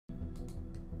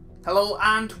Hello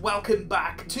and welcome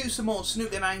back to some more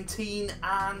Snooker 19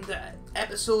 and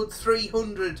episode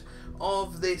 300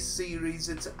 of this series.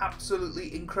 It's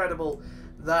absolutely incredible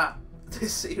that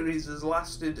this series has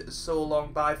lasted so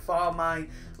long, by far my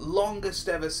longest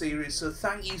ever series, so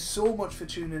thank you so much for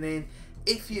tuning in.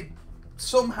 If you're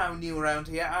somehow new around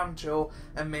here, I'm Joe,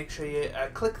 and make sure you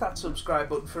click that subscribe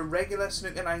button for regular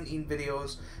Snooker 19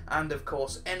 videos and of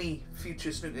course any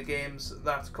future snooker games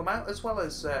that come out, as well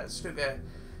as snooker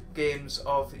games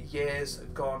of years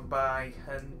gone by.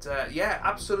 And yeah,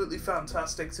 absolutely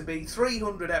fantastic to be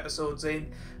 300 episodes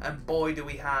in, and boy do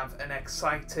we have an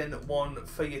exciting one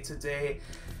for you today.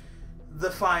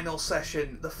 The final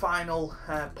session, the final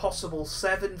possible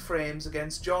 7 frames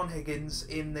against John Higgins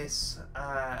in this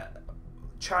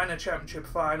China Championship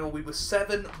final. We were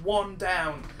 7-1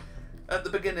 down at the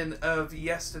beginning of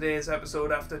yesterday's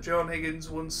episode after John Higgins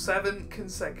won 7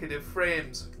 consecutive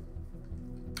frames.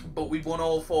 But we won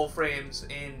all 4 frames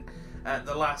in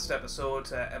the last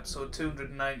episode, episode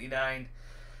 299,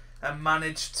 and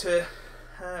managed to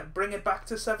bring it back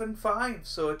to 7-5.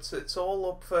 So it's all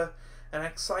up for an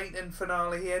exciting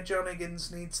finale here. John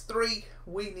Higgins needs 3,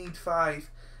 we need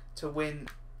 5 to win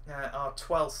our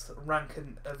 12th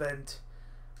ranking event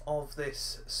of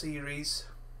this series.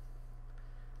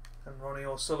 And Ronnie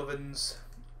O'Sullivan's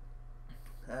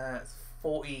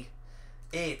 48th,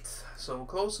 so we're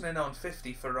closing in on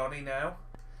 50 for Ronnie now,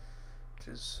 which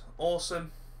is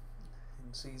awesome.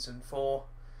 In season 4,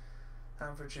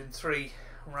 averaging 3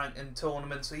 ranking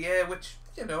tournaments a year, which,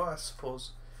 you know, I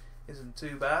suppose isn't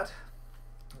too bad.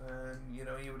 And you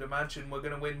know, you would imagine we're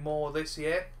going to win more this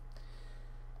year.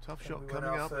 Tough shot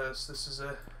coming up first. This is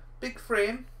a big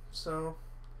frame, so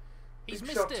big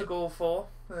shot to go for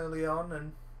early on,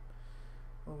 and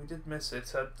well, we did miss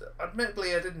it.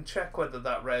 Admittedly, I didn't check whether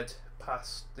that red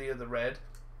passed the other red.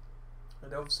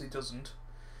 It obviously doesn't.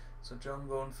 So John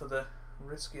going for the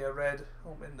riskier red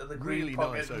up into the green really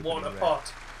pocket. Nice, and what a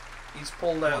pot he's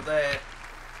pulled out there.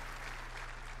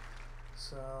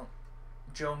 So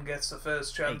John gets the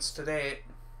first chance today.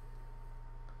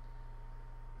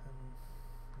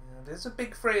 And it is a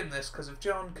big frame this, because if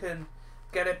John can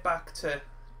get it back to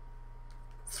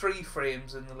 3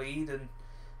 frames in the lead and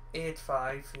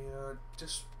 8-5, you know,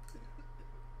 just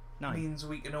means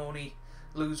we can only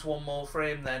lose 1 more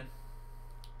frame then.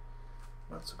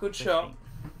 That's a good 50. shot.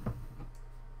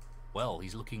 Well,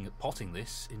 he's looking at potting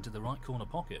this into the right corner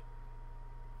pocket.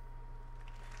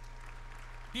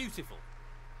 Beautiful.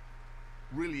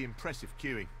 Really impressive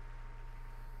cueing.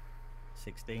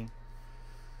 16.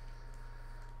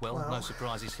 Well, no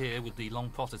surprises here with the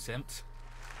long pot attempt.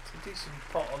 It's a decent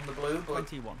pot on the blue, but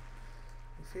 21.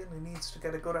 he feel he needs to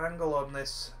get a good angle on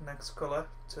this next colour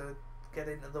to get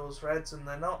into those reds, and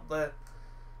they're not the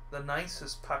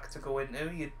nicest pack to go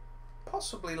into. You'd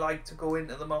possibly like to go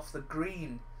into them off the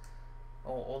green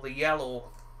or the yellow,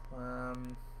 you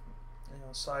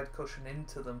know, side cushion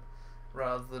into them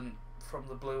rather than from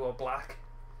the blue or black.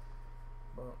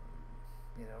 But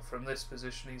you know, from this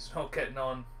position he's not getting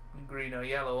on green or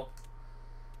yellow,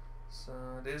 so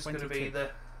it is going to be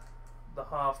the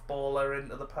half baller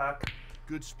into the pack.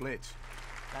 Good split.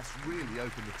 That's really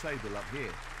opened the table up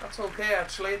here. That's okay,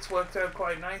 actually. It's worked out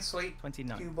quite nicely.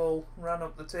 29. Cue ball ran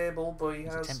up the table, but He's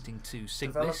has attempting to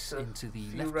sink this into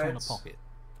the left corner pocket.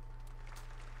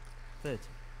 30.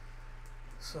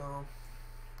 So,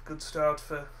 good start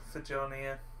for John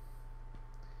here.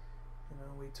 You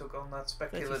know, we took on that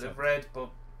speculative 37. red,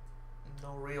 but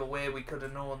no real way we could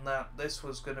have known that this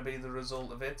was going to be the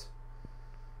result of it.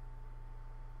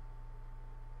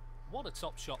 What a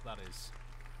top shot that is.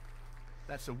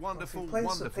 That's a wonderful, If he plays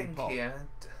wonderful the pink pot. here,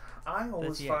 I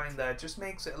always 38. find that it just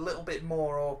makes it a little bit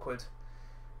more awkward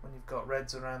when you've got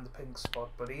reds around the pink spot,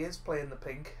 but he is playing the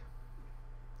pink.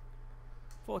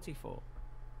 44.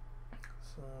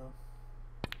 So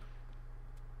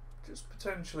just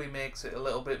potentially makes it a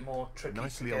little bit more tricky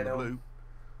Nicely to on get the blue.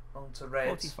 onto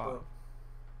reds. 45.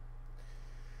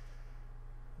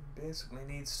 But basically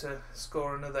needs to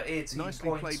score another 18 Nicely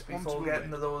points played before onto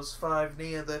getting red. to those 5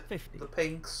 near the 50.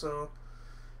 pink, so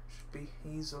should be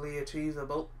easily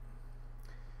achievable.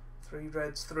 3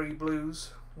 reds, 3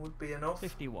 blues would be enough.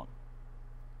 51.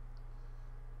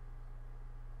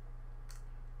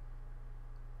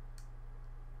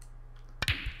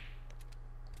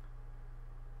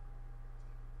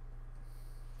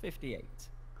 58.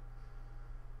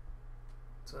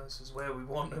 So this is where we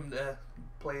want him to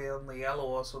play on the yellow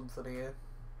or something here.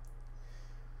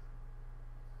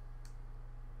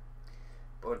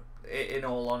 But in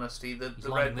all honesty, the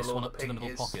red below the pink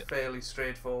is fairly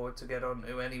straightforward to get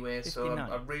onto anyway, so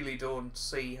I really don't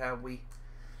see how we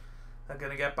are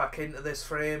going to get back into this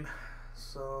frame.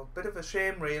 So, bit of a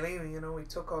shame really, you know, we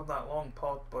took on that long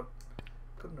pot, but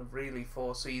couldn't have really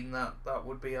foreseen that that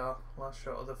would be our last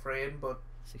shot of the frame, but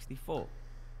 64.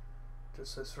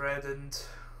 just this red and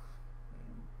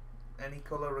any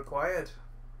colour required.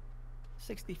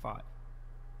 65.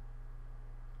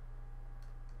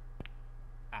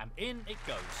 And in it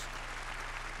goes.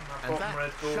 And that And bottom that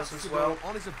red goes shuts as the well. door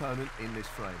on his opponent in this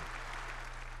frame.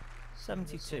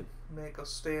 72. Make us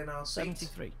stay in our seat.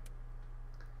 73.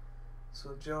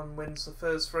 So John wins the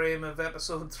first frame of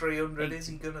episode 300. 80. Is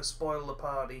he going to spoil the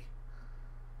party?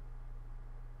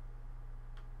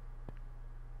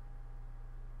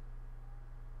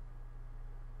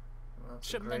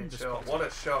 That's a great Tremendous shot. pot. What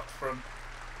a shot from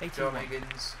 81. John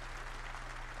Higgins.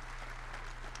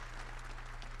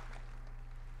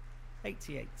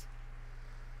 88.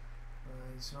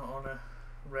 He's not on a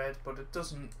red, but it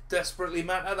doesn't desperately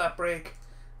matter. That break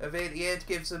of 88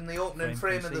 gives him the opening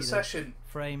frame of the conceded. session.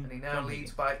 Frame. And he now John leads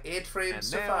Higgins. by 8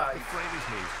 frames And to now 5. the frame is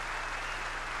his.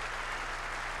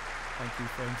 Thank you.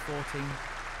 Frame 14.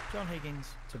 John Higgins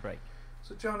to break.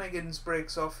 So John Higgins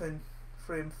breaks off in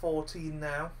frame 14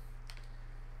 now.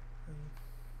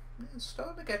 And it's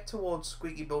starting to get towards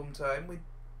squeaky bum time. We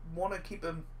want to keep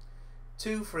him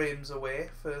 2 frames away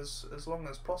for as long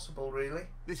as possible, really.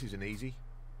 This isn't easy.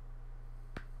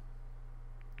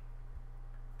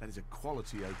 That is a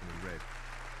quality opening red.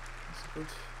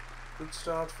 It's a good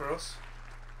start for us.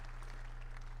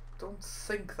 Don't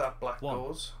think that black 1.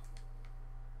 goes.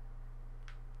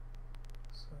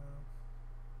 So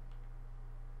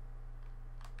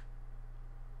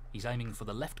He's aiming for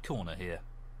the left corner here.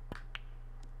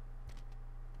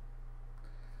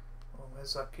 oh,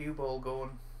 where's that cue ball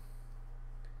going?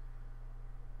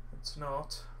 It's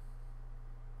not.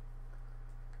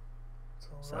 It's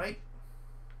all 7. right.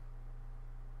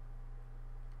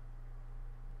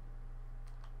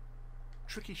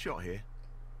 Tricky shot here.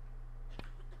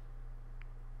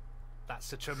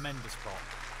 That's a tremendous pot.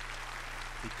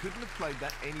 He couldn't have played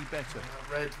that any better.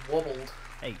 That red wobbled.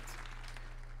 8.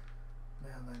 Now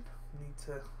then, we need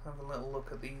to have a little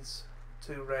look at these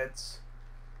 2 reds.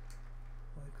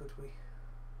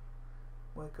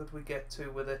 Where could we get to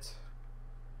with it?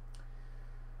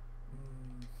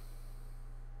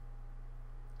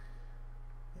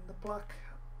 In the black,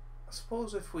 I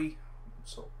suppose if we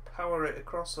sort of power it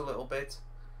across a little bit,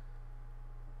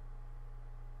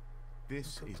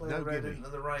 This we could is play no a red gimme. into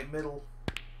the right middle.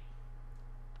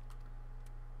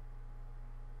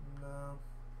 No,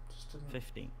 just didn't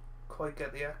 15. quite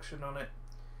get the action on it.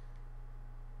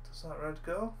 Does that red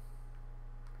go?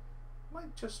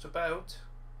 Might just about.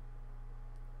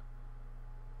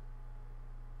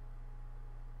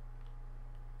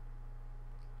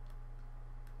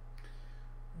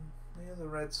 The other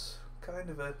red's kind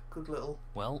of a good little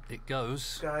Well, it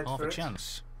goes. Guide Half for a it.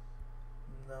 chance.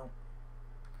 no.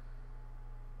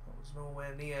 That was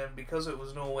nowhere near, and because it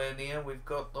was nowhere near, we've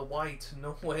got the white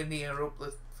nowhere near up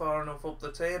the far enough up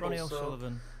the table. Ronnie So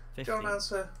O'Sullivan. 15. John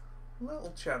has a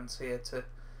little chance here to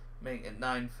make it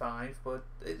 9-5, but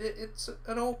it's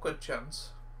an awkward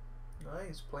chance. No,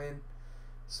 he's playing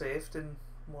safe, didn't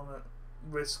want to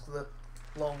risk the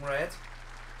long red.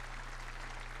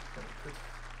 But he could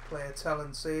play a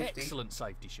talent safety, Excellent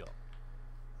safety shot.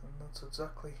 and that's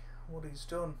exactly what he's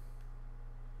done.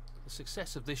 The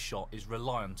success of this shot is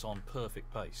reliant on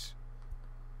perfect pace.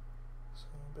 So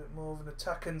a bit more of an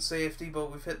attacking safety,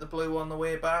 but we've hit the blue on the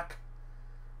way back.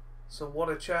 So what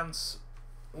a chance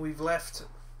we've left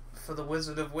for the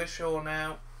Wizard of Wishaw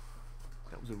now.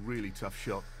 That was a really tough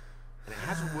shot. And it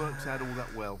hasn't worked out all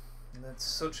that well. And it's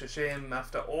such a shame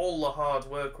after all the hard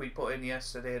work we put in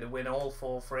yesterday to win all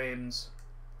 4 frames.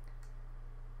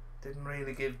 Didn't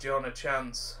really give John a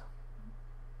chance.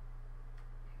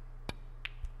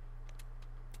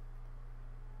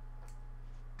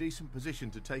 Decent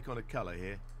position to take on a colour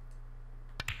here.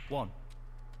 1.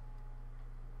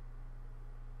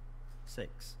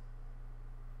 6.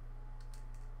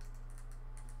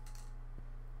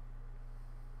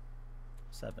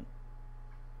 7.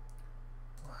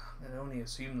 I can only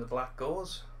assume the black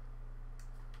goes.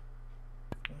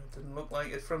 It didn't look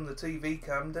like it from the TV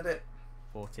cam, did it?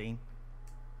 14.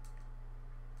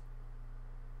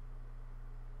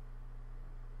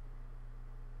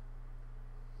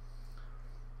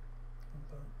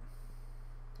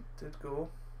 But it did go.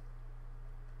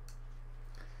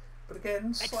 But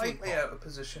again, slightly pot. out of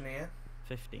position here.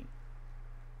 15.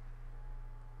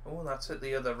 Oh, that's it,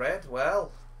 the other red.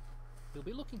 Well, He'll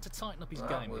be looking to tighten up his that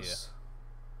game was...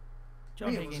 John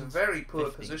it Higgins. was a very poor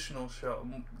 15. positional shot.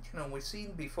 You know, we've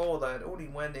seen before that it only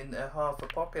went into half a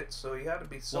pocket, so he had to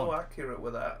be so 1. accurate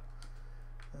with that.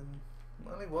 And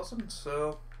Well, he wasn't,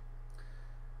 so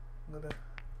I'm gonna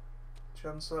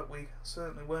chance that we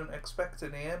certainly weren't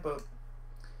expecting here, but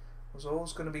it was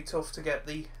always going to be tough to get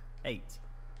the 8.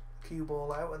 cue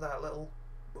ball out of that little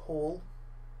hole.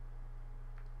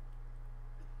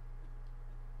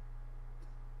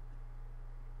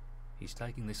 He's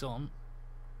taking this on.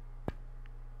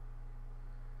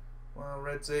 Well,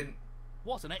 red's in.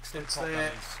 What an excellent It's pot there.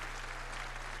 that is.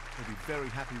 He'll be very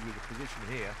happy with the position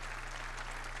here.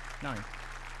 9.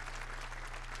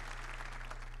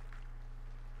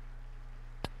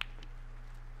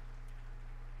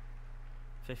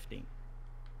 $15.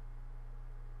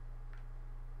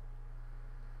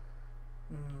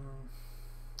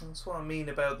 That's what I mean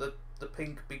about the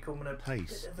pink becoming a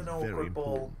Pace bit of an is very awkward ball.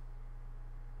 important.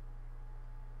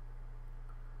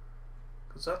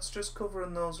 Because that's just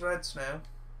covering those reds now.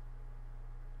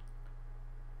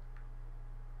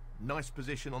 Nice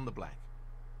position on the black.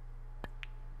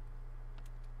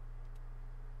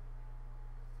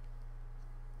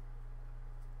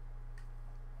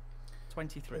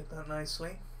 $23. Played that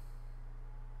nicely.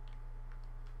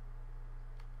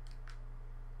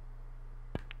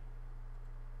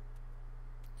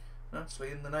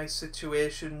 Actually, in the nice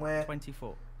situation where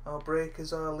 24. our break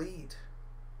is our lead.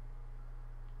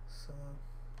 So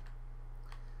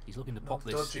He's looking to Not pop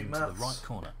this dodgy into the maths. right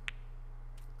corner.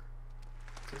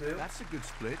 to do. That's a good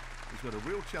split. He's got a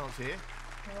real chance here.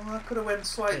 Well, that could have went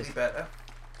slightly Yes. better.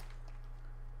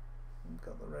 We've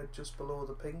got the red just below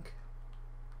the pink.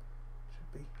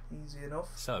 Should be easy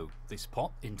enough. So, this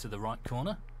pot into the right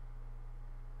corner.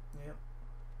 Yep.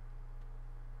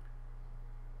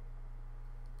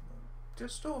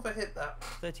 Just overhit that.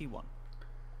 31.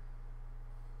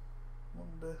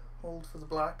 Wanted to hold for the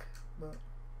black, but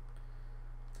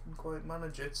didn't quite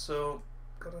manage it. So,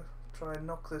 gotta try and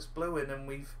knock this blue in, and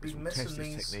we've This been will test missing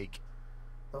his these technique.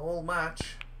 the whole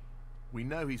match. We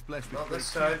know he's blessed with Not great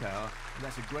this cue time. power, and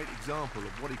that's a great example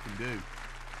of what he can do.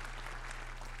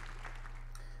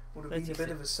 Would have been a bit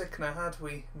 36. of a sickener had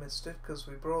we missed it, because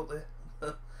we brought the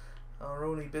our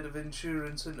only bit of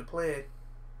insurance into play.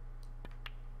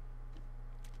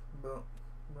 But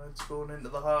red's going into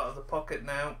the heart of the pocket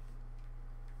now.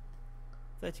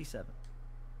 37.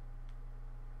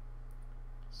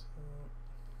 So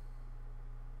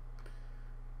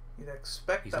you'd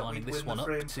expect He's that lining we'd this win one the up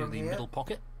frame to from the here. middle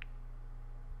pocket.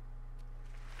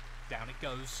 Down it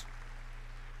goes.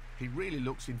 He really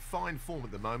looks in fine form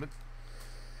at the moment.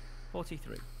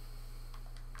 43.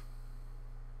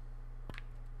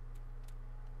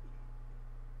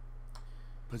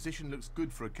 Position looks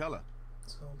good for a colour.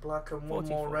 So black and one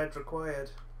more 44. red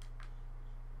required.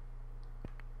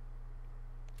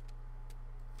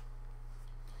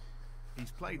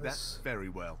 He's played This- that very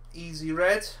well. Easy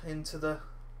red into the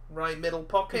right middle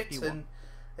pocket, 51. and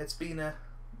it's been a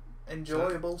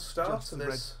enjoyable start Just to the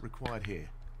this red required here.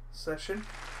 session.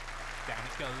 Down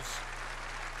it goes.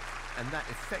 And that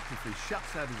effectively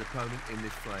shuts out his opponent in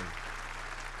this frame.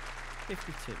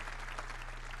 52.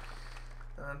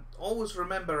 And always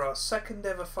remember our second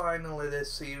ever final of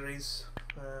this series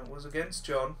was against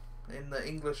John in the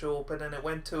English Open, and it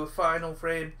went to a final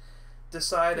frame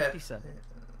decider. 57.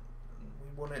 We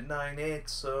won it 9-8,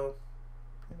 so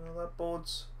you know that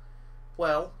bodes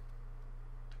well.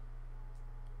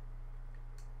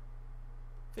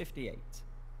 58.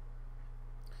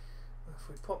 If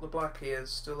we pop the black here,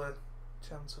 there's still a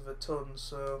chance of a ton,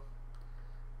 so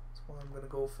that's why I'm going to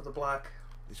go for the black.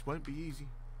 This won't be easy.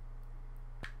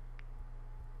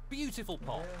 Beautiful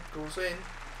pot. Yeah, goes in.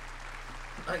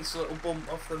 Nice little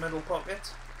bump off the middle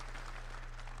pocket.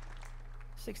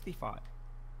 65.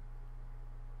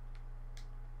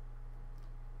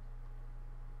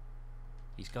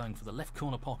 He's going for the left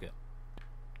corner pocket.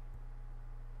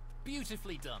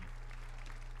 Beautifully done.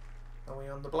 Are we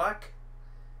on the black?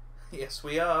 Yes,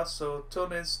 we are, so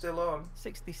ton is still on.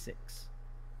 66.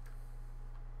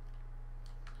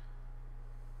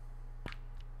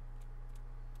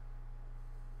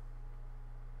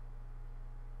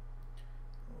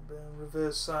 We'll be on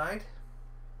reverse side.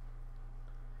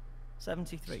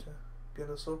 73. Just to get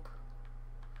us up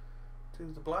to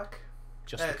the black.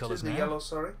 Just the To colours the now. yellow,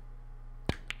 sorry.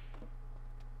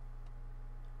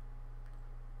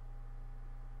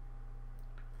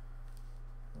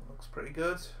 That looks pretty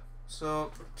good.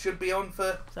 So should be on for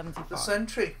the 75.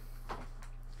 century.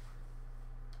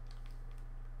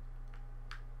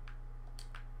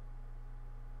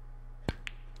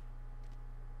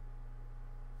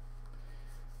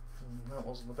 That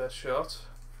wasn't the best shot.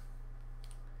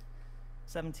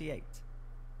 78. It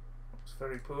was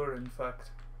very poor, in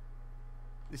fact.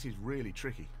 This is really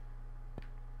tricky.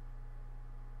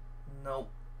 No.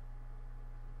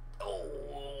 Oh,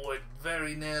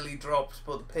 very nearly dropped,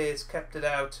 but the pace kept it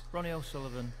out. Ronnie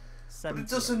O'Sullivan, But 78. it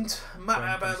doesn't matter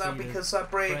Frame about that conceded. because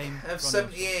that break Frame, of Ronnie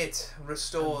 78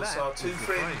 restores And that our is the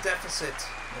 2-frame frame. deficit.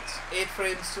 It's 8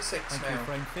 frames to 6 Thank you, now.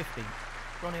 frame 50.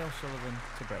 Ronnie O'Sullivan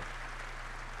to break.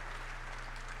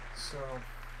 So,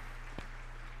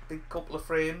 big couple of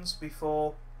frames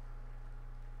before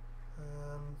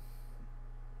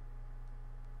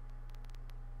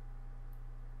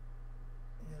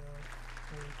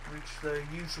we reach the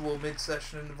usual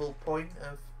mid-session interval point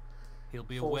of He'll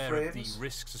be 4 aware of the frames.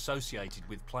 risks associated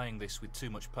with playing this with too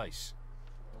much pace.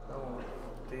 Oh,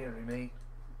 dearie me.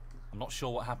 I'm not sure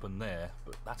what happened there,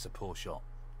 but that's a poor shot.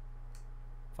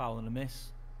 Foul and a miss.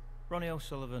 Ronnie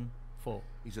O'Sullivan, 4.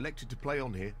 He's elected to play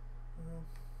on here.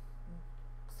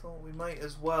 Thought we might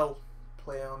as well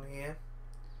play on here.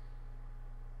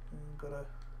 Got a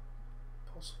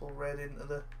possible red into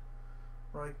the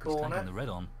right He's corner. taking the red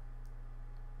on.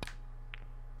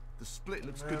 The split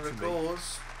looks There good it to me.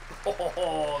 goes.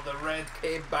 Oh, the red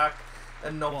came back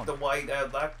and knocked One. the white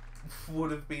out. That would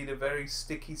have been a very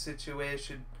sticky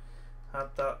situation had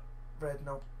that red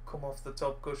not come off the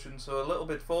top cushion. So a little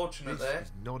bit fortunate This there.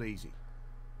 is not easy.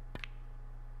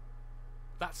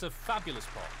 That's a fabulous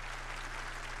pot.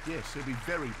 Yes, he'll be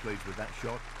very pleased with that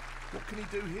shot. What can he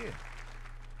do here?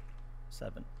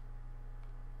 7.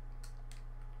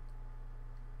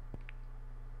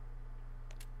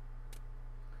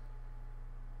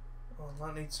 Oh,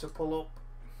 that needs to pull up.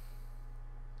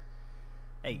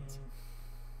 8.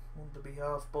 Want to be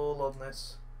half ball on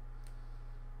this.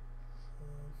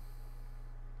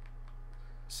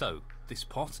 So, this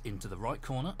pot into the right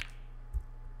corner.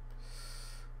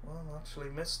 Well, actually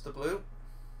missed the blue.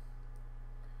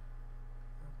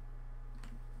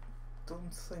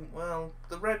 Don't think. Well,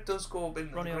 the red does go up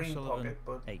into Ronnie the green O'Sullivan, pocket,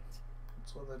 but 8.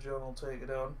 that's whether John will take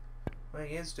it on. Well,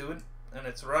 he is doing, and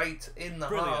it's right in the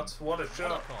Brilliant. heart. What a What a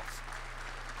shot! pot.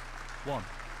 1.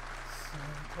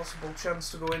 Possible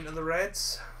chance to go into the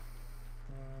reds.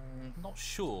 Not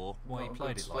sure why he Not a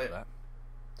played good it like split. that.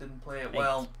 Didn't play it 8.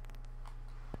 well.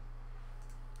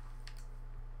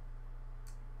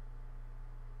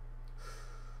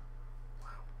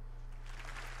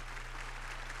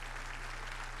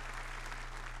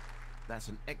 That's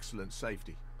an excellent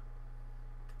safety.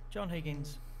 John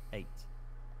Higgins, 8.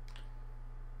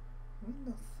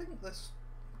 I think this.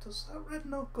 Does that red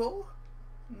not go?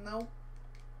 No.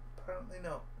 Apparently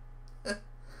not.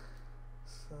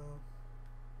 So.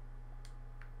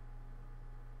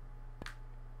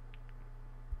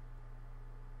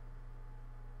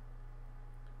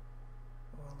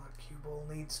 Well, that cue ball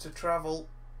needs to travel.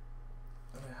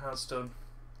 And it has done.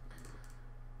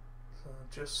 So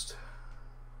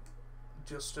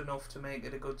just enough to make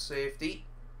it a good safety.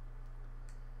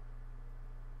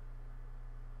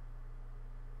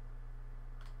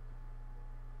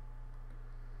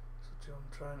 So John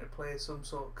trying to play some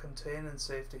sort of containing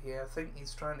safety here. I think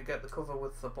he's trying to get the cover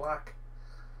with the black.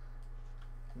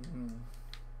 He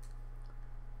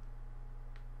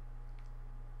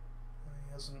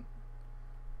hasn't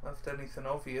left anything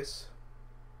obvious.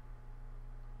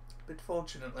 Bit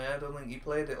fortunately, I don't think he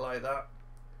played it like that.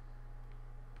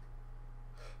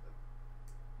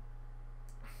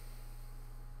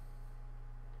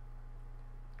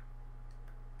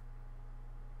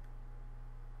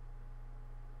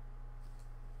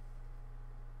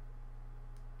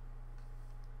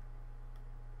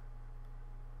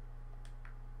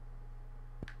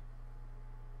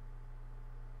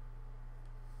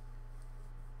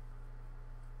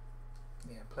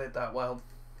 Yeah, played that well.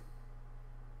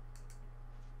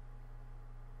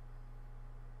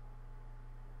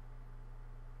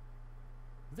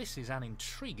 This is an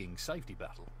intriguing safety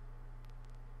battle.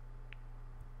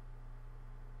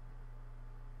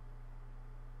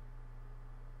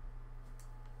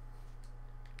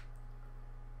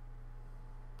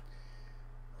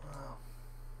 Wow.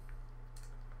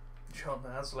 John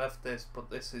has left this, but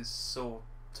this is so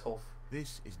tough.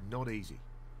 This is not easy.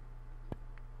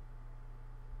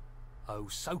 Oh,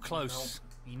 so close.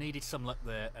 He needed some luck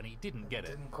there, and he didn't get it.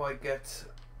 Didn't quite get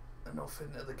enough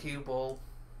into the cue ball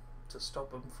to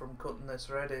stop him from cutting this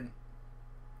red in.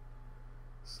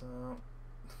 So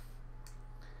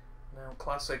now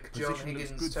classic John Position looks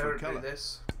Higgins good for territory. colour.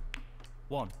 This.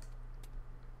 1.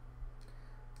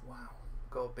 Wow,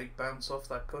 got a big bounce off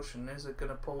that cushion. Is it going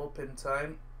to pull up in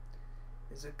time?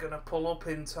 Is it going to pull up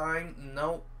in time?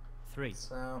 No. 3.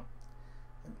 So I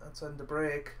think that's end of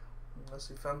break. Unless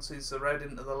he fancies the red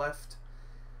into the left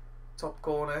top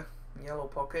corner, yellow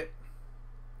pocket.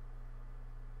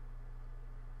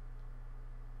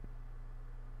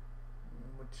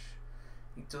 Which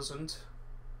he doesn't.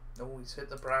 Oh, he's hit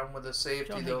the brown with a safety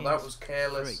John though. Higgins, That was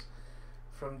careless 3.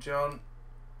 from John.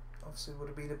 Obviously would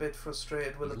have been a bit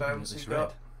frustrated with He's the looking bounce at he this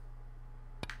got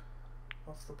red.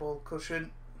 off the ball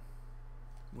cushion.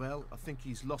 Well, I think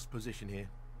he's lost position here.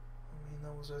 I mean,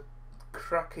 that was a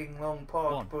cracking long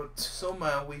pot, 1. but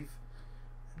somehow we've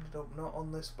ended up not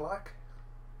on this black.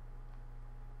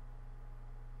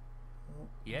 Oh,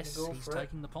 Yes, gonna go he's for it.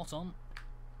 taking the pot on.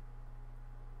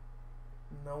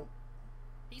 No.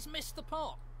 He's missed the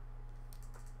pot.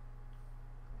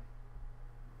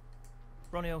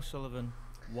 Ronnie O'Sullivan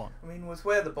 1. I mean, with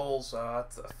where the balls are,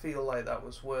 I feel like that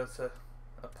was worth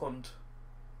a punt.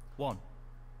 1.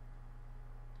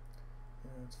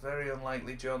 It's very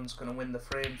unlikely John's going to win the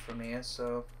frame from here,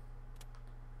 so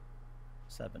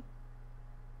 7.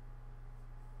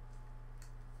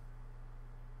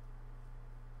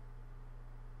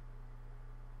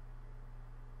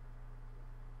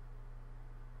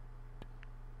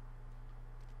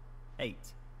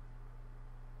 Eight.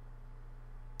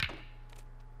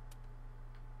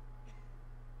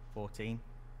 14.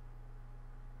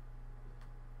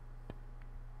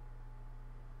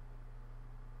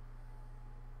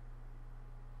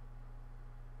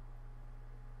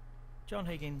 John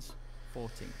Higgins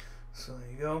 14. so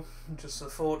there you go. Just the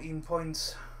 14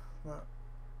 points. That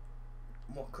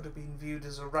what could have been viewed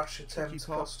as a rash Tricky attempt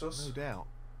pot, cost us. no doubt.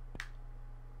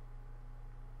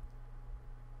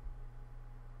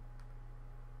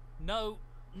 No,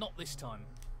 not this time.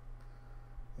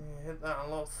 Yeah, hit that a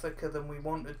lot thicker than we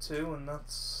wanted to, and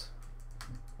that's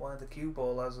why the cue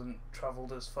ball hasn't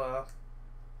travelled as far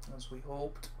as we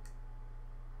hoped.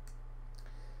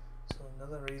 So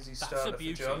another easy That's a starter for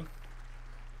beauty. John.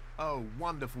 Oh,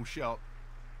 wonderful shot.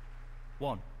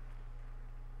 1.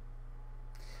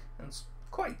 And it's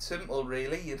quite simple,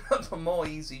 really. You know, the more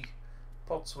easy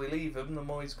pots we leave him, the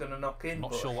more he's going to knock in. I'm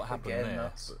not but sure what happened again, there,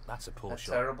 That's but that's a poor a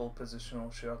shot. terrible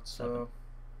positional shot. So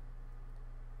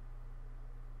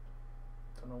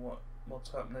don't know what's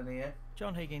happening here.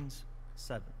 John Higgins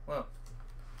 7. Well,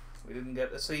 we didn't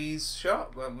get to see his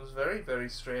shot. That was very, very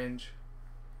strange.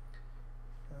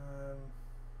 A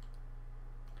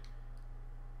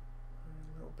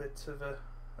little bit of a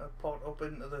pot up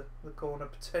into the corner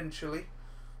potentially.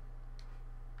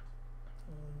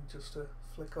 And just to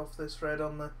flick off this red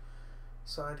on the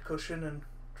side cushion and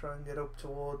try and get up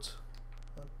towards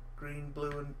green,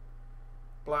 blue and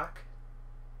black.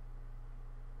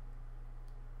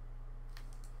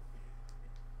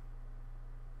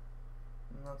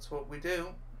 And that's what we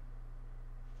do.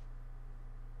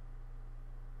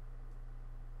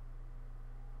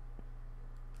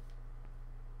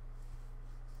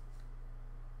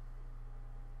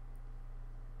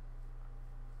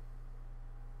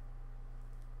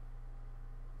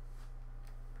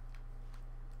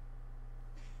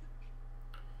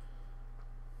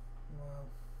 Well,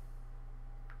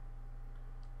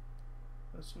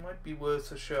 this might be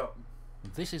worth a shot.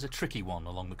 This is a tricky one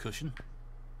along the cushion.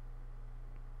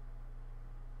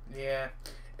 Yeah,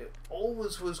 it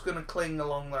always was going to cling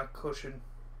along that cushion,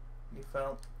 you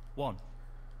felt. 1.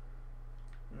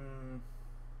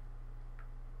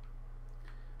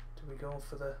 Do we go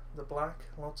for the black?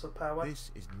 Lots of power.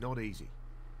 This is not easy.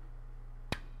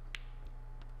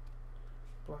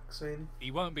 Black's in.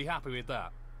 He won't be happy with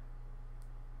that.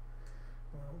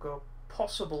 We've got a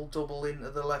possible double into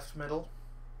the left middle.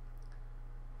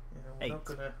 You know, we're not 8.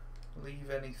 going to leave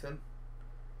anything.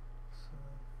 So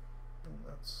I think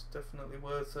that's definitely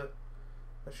worth a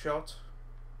shot.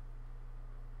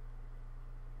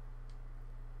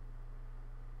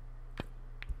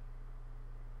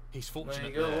 He's There fortunate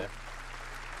you go. there.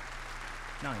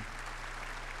 9.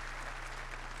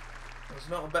 There's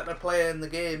not a better player in the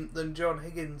game than John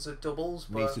Higgins at doubles,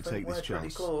 but Needs I to think take we're this pretty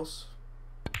chance. close.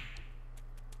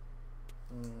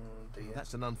 Dear.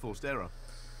 That's an unforced error.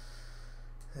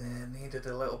 Needed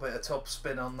a little bit of top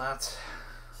spin on that.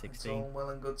 It's all 16. well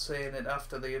and good saying it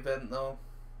after the event though.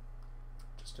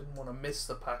 Just didn't want to miss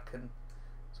the pack and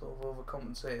sort of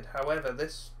overcompensated. However,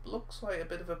 this looks like a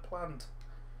bit of a plant.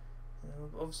 You know,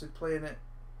 obviously playing it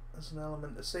as an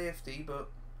element of safety,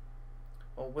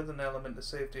 or with an element of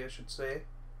safety I should say.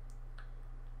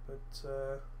 But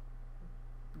you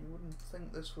wouldn't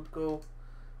think this would go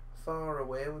far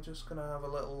away. We're just going to have a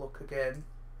little look again.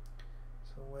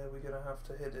 So where we're going to have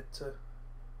to hit it to...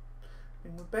 I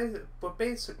mean, we're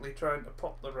basically trying to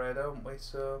pop the red, aren't we?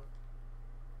 So...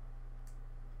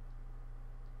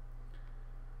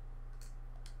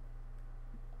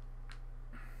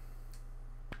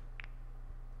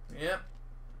 Yep.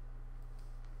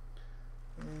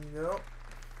 There you go.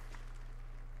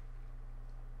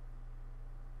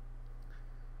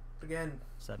 Again,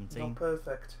 17. not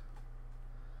perfect.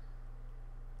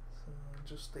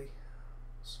 just the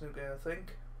snooker, I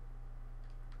think.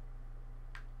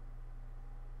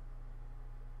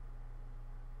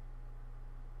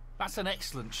 That's an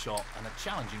excellent shot and a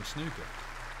challenging snooker.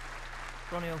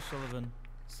 Ronnie O'Sullivan,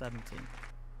 17.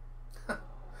 Oh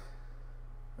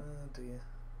dear.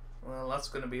 Well, that's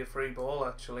going to be a free ball,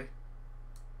 actually.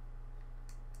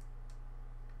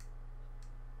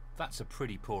 That's a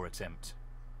pretty poor attempt.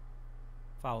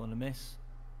 Foul and a miss.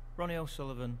 Ronnie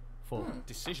O'Sullivan, 4.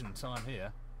 Decision time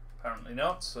here. Apparently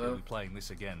not, He'll so... be playing this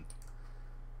again.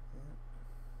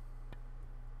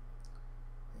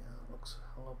 Yeah, it looks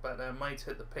a lot better. It might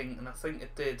hit the pink, and I think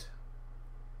it did.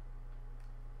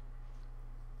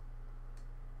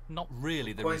 Not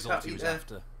really the Quite result he happy was there.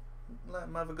 after. Let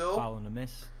him have a go. Foul and a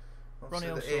miss. Ronnie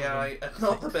Obviously the O'Sullivan, AI are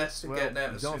not the 6. best at Well, getting out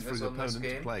of he's asked for snookers his on this opponent to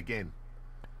game. play again.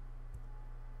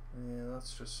 Yeah,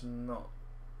 that's just not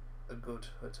a good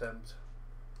attempt.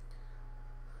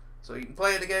 So you can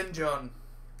play it again, John.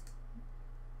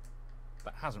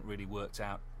 That hasn't really worked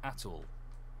out at all.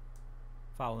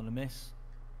 Foul and a miss.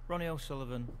 Ronnie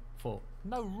O'Sullivan, 4.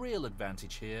 No real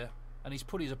advantage here, and he's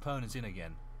put his opponent in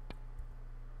again.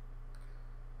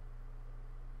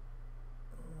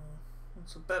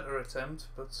 It's a better attempt,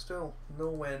 but still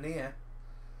nowhere near.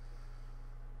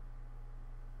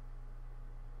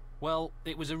 Well,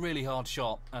 it was a really hard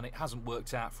shot, and it hasn't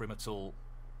worked out for him at all.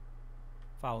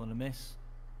 Foul and a miss.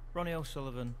 Ronnie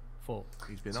O'Sullivan, 4.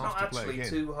 He's been It's asked not to play actually again.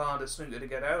 too hard a snooker to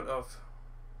get out of.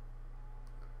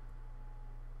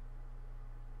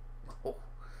 Oh.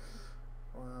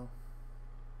 Well,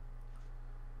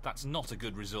 That's not a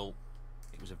good result.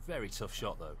 It was a very tough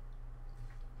shot, though.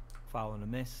 Foul and a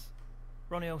miss.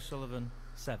 Ronnie O'Sullivan,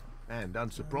 7. And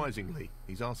unsurprisingly,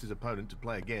 he's asked his opponent to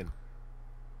play again.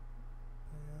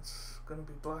 yeah, it's going to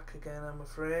be black again, I'm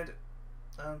afraid.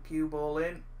 And cue ball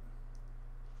in.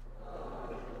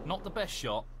 Not the best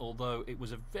shot, although it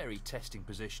was a very testing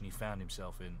position he found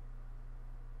himself in.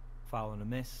 Foul and a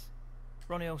miss.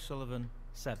 Ronnie O'Sullivan,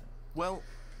 7. Well,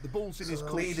 the ball's in So his the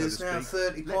court, lead so is to now speak.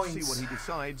 30 Let's points. see what he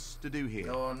decides to do here.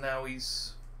 Oh, now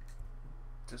he's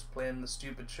just playing the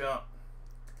stupid shot.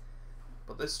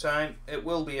 But this time it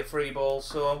will be a free ball,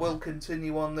 so I will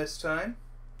continue on this time.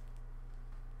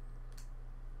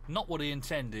 Not what he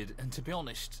intended, and to be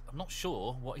honest, I'm not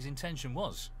sure what his intention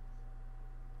was.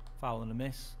 Foul and a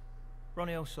miss.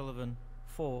 Ronnie O'Sullivan,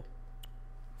 4.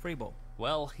 Free ball.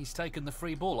 Well, he's taken the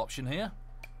free ball option here.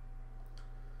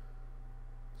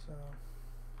 So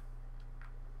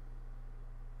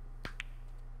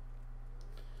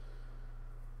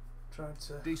trying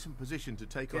to Decent position to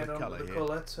take on get a onto colour the here.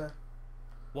 colour to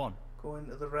 1. go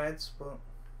into the reds, but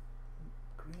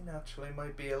green actually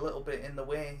might be a little bit in the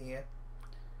way here.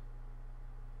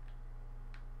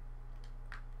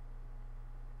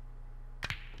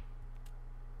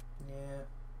 Yeah,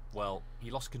 Well,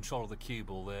 he lost control of the cue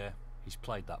ball there. He's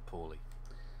played that poorly.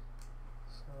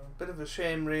 so a bit of a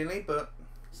shame really, but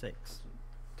 6.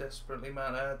 desperately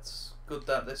matter. It's good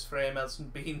that this frame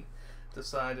hasn't been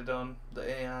decided on, the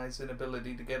AI's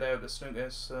inability to get out of snooker,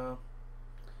 so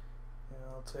yeah,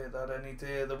 I'll take that any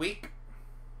day of the week.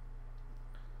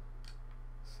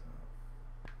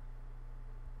 So.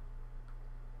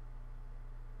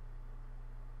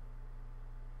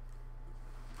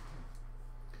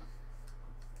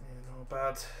 Yeah, not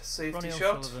bad safety Ronnie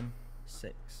shot. O'Sullivan,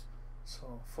 6.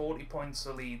 So 40 points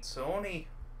the lead, so only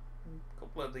a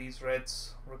couple of these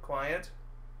reds required.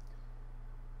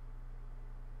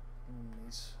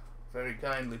 He's very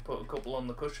kindly put a couple on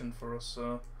the cushion for us,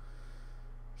 so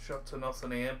shot to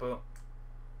nothing here, but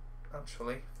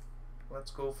actually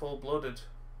let's go full-blooded,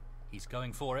 He's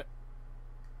going for it.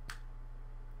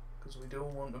 because we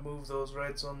don't want to move those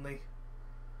reds on the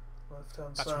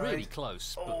left-hand That's side. really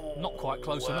close, but not quite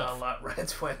close well, enough. That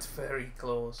red went very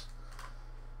close.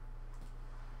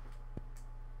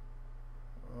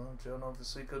 Oh, John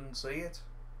obviously couldn't see it.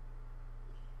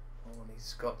 Oh, and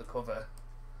he's got the cover.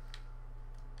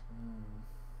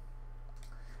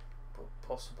 But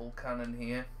possible cannon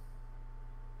here.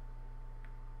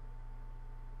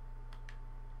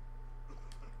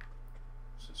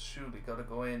 So it's surely got to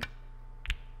go in.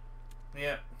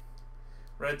 Yeah.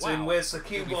 Red's in. Wow. Where's the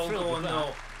cue You'll be ball thrilled with going that.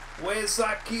 though? Where's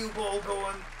that cue ball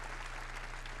going?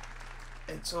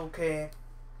 It's okay.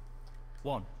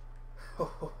 1. That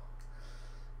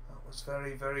was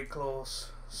very, very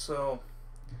close. So,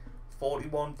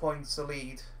 41 points to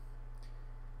lead.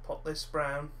 Pot this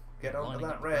brown. Get onto Lining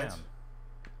that up red. brown.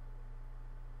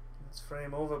 Let's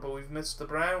frame over, but we've missed the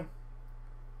brown.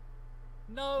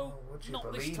 No, Oh, would you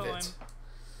not this believe time. it?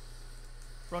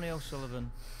 Ronnie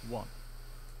O'Sullivan, 1.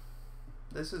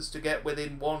 This is to get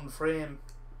within one frame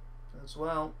as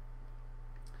well.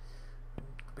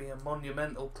 Be a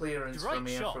monumental clearance Great from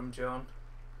here shot. from John.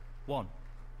 1.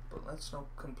 But let's not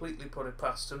completely put it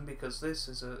past him, because this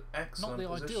is an excellent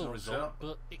Not the ideal positional result, shot.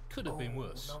 but it could have been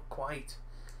worse. Not quite.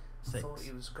 6. Thought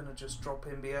he was going to just drop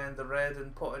in behind the red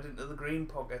and put it into the green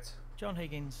pocket. John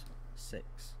Higgins, 6.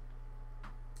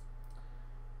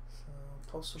 So,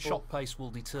 possible. Shot pace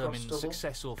will determine Cross double.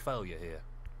 success or failure here.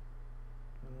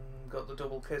 Got the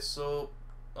double kiss, so...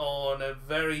 Oh, and a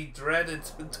very dreaded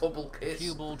double kiss.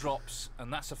 Cue ball drops,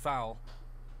 and that's a foul.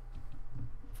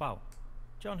 Foul.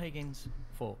 John Higgins,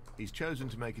 4. He's chosen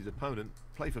to make his opponent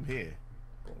play from here.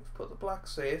 But we've put the black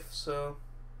safe, so...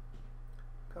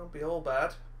 Can't be all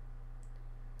bad.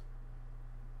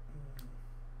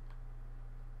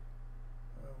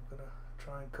 I'm going to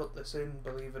try and cut this in,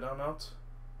 believe it or not.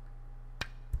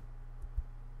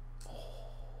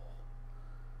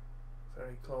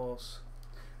 Very close.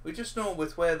 We just know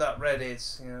with where that red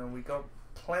is, you know, we got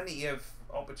plenty of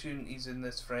opportunities in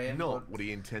this frame. Not what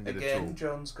he intended at all. Again,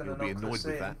 John's going to He'll be knock annoyed this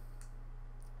with in. that.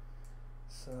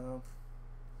 So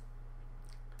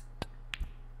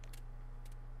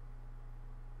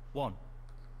 1.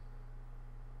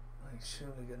 he's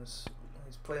surely going to.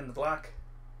 He's playing the black.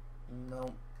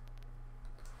 No.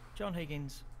 John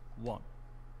Higgins, 1.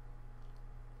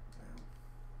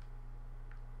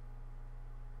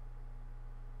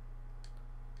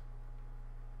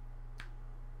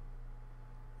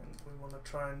 We want to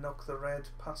try and knock the red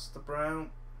past the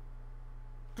brown.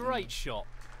 Great shot.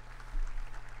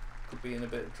 Could be in a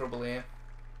bit of trouble here.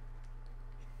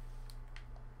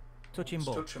 Touching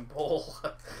ball. Touch and ball.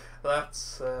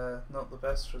 That's not the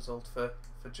best result for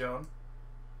John.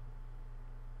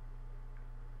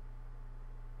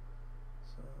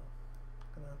 So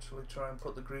I'm going to actually try and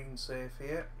put the green safe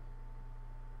here.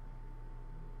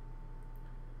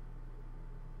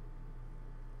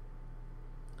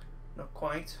 Not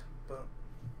quite, but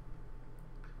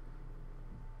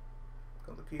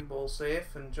got the cue ball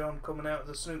safe, and John coming out of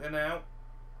the snooker now.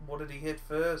 What did he hit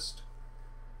first?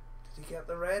 Did he get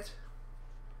the red?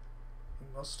 He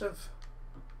must have.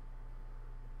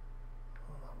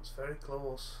 Oh, that was very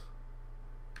close.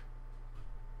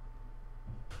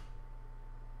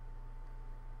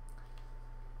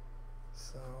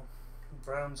 So,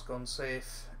 brown's gone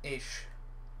safe-ish.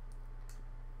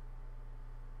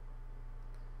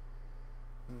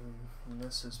 And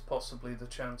this is possibly the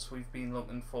chance we've been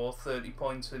looking for. 30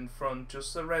 points in front,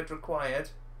 just the red required.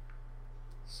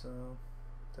 So,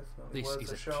 definitely This worth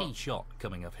is a a shot. key shot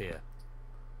coming up here.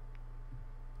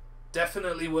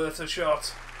 Definitely worth a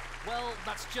shot. Well,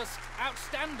 that's just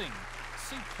outstanding.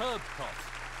 Superb pot.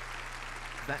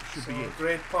 That should So be it.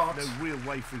 great pot. No real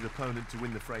way for his opponent to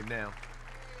win the frame now.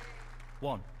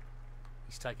 1.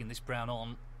 He's taking this brown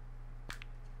on.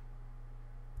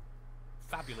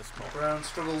 Fabulous pot. Brown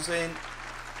struggles in.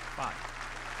 5.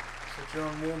 So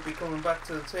John won't be coming back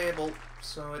to the table.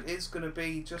 So it is going to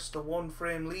be just a 1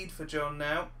 frame lead for John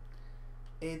now.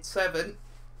 8-7.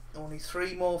 Only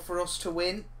 3 more for us to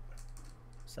win.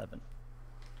 7.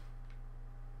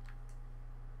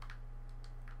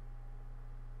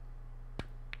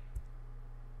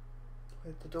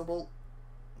 Played the double.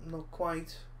 Not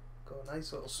quite. Got a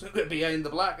nice little snooker behind the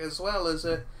black as well as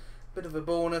a bit of a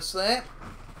bonus there.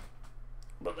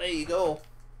 But there you go.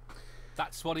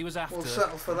 That's what he was after. We'll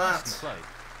settle for Nicely that.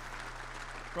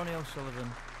 played. Ronnie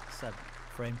O'Sullivan, 7.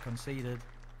 Frame conceded.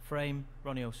 Frame,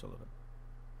 Ronnie O'Sullivan.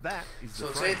 That is So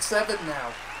the it's frame. 8-7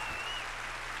 now.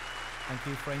 Thank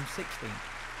you, frame 16.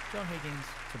 John Higgins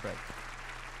to break.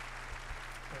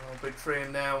 Oh, big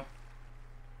frame now.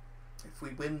 If we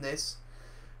win this,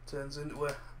 turns into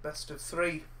a best of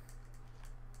 3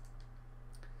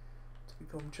 to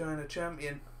become China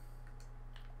champion.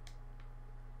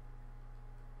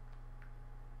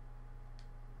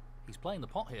 He's playing the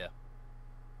pot here.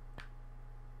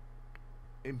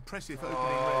 Impressive opening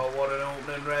Oh, red. what an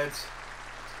opening red.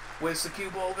 Where's the cue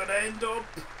ball going to end up?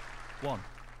 1.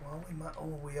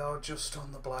 Well, we are just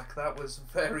on the black. That was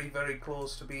very, very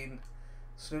close to being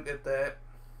snookered there.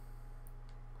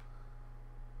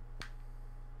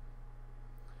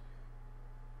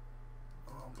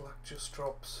 Oh, black just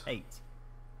drops. 8.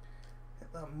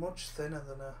 Hit that much thinner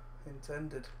than I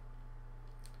intended.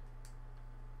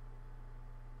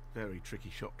 Very tricky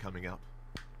shot coming up.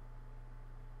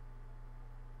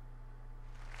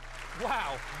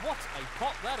 Wow, what a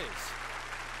pot that is.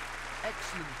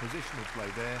 Excellent positional play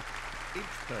there.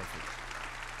 It's perfect.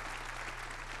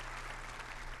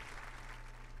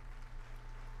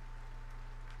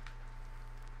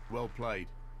 Well played.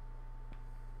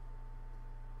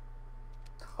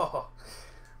 Oh,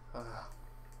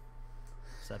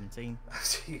 17.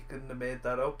 you couldn't have made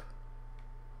that up.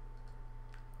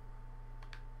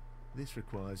 This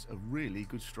requires a really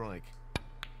good strike.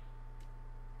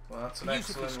 Well, that's an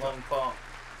Beautiful excellent strike. long pot.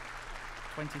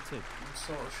 22. The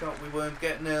sort of shot we weren't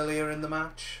getting earlier in the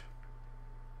match.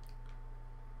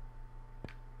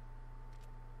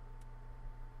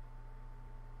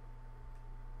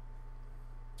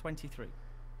 23.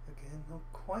 Again, not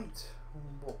quite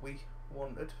what we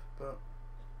wanted, but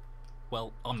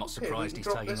Well, I'm not Okay, we surprised can he's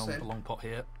drop taking this on in. the long pot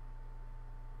here.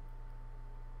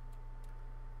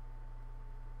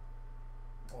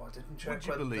 oh, I didn't check Would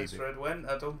you whether believe this it? red went.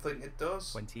 I don't think it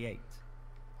does. 28.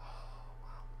 Oh, wow.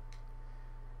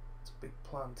 It's a big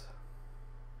plant.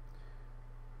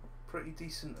 Pretty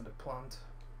decent at a plant.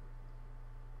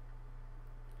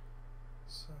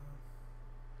 So,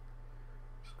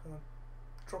 just gonna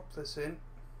drop this in.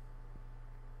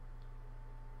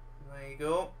 There you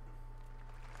go.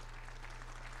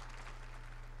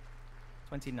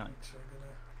 29. So I'm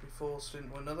gonna be forced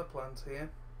into another plant here.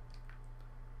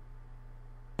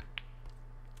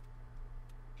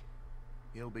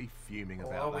 He'll be fuming Or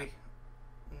about are that.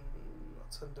 we?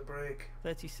 That's under break.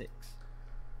 36.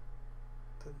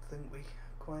 Didn't think we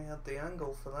quite had the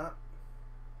angle for that.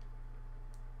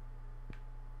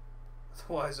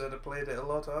 Otherwise I'd have played it a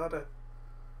lot harder.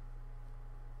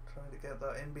 Trying to get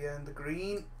that in behind the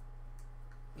green.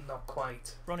 Not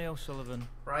quite. Ronnie O'Sullivan.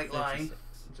 Right line. 36.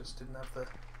 Just didn't have the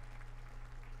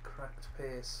correct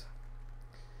pace.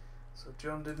 So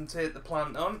John didn't take the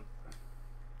plant on.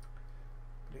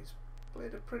 But he's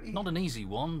played a pretty Not an easy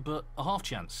one, but a half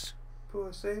chance.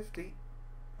 poor safety.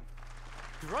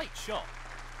 Great shot.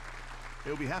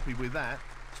 He'll be happy with that.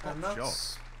 Top And shot.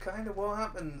 that's kind of what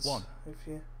happens One. if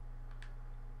you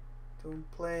don't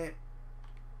play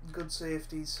good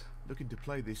safeties. Looking to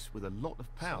play this with a lot of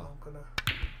So power. I'm gonna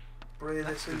bray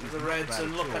this That into is the not reds bad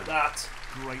and at look all. at that.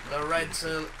 Great. The reds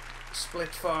opportunity. are split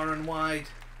far and wide.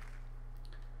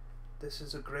 This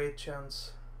is a great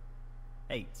chance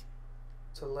 8.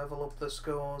 to level up the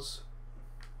scores.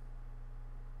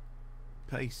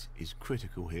 Pace is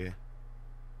critical here.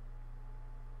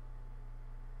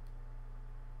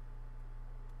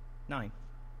 9.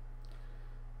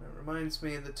 It reminds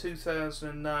me of the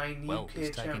 2009 Well, UK he's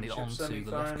taking it Championship on to the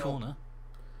left semi-final corner.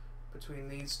 between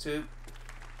these two.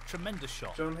 Tremendous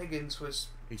shot. John Higgins was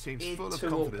He seems full of 8-2 up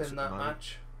confidence in at that the moment.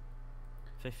 match.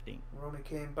 15. Ronnie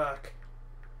came back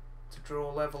to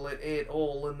draw level at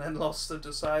 8-all and then lost the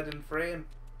deciding frame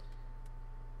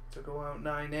to go out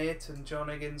 9-8, and John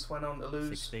Higgins went on to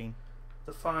lose 16.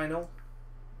 the final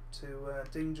to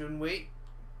Ding Junhui.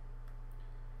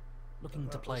 Looking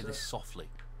to That play was this softly.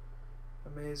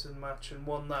 Amazing match, and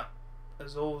one that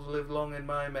has always lived long in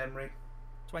my memory.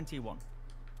 21.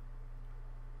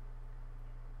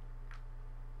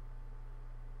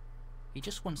 He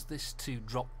just wants this to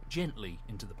drop gently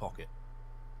into the pocket.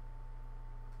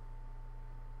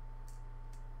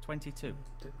 22.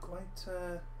 Didn't quite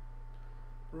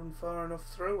run far enough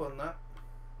through on that.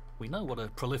 We know what a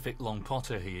prolific long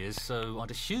potter he is, so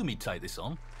I'd assume he'd take this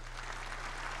on.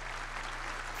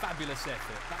 Fabulous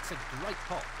effort. That's a great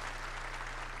pot.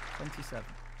 27.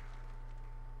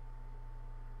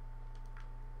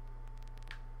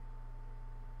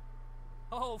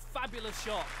 Oh, fabulous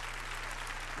shot.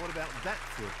 What about that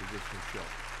for a positional shot?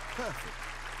 Perfect.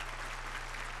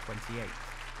 28.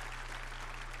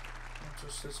 Not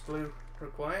just this blue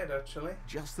required, actually.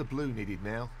 Just the blue needed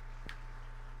now.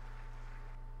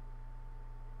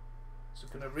 Is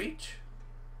it going to reach?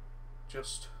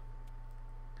 Just.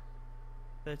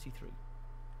 33.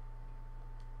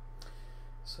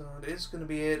 So it is going to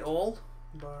be 8-all,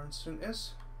 barring Snookers.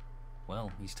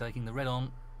 Well, he's taking the red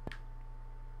on.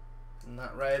 And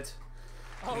that red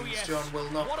Oh, means yes. John will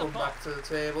not What a come pot. back to the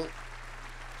table.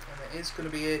 And it is going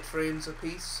to be 8 frames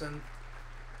apiece, and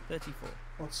 34.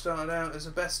 what started out as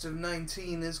a best of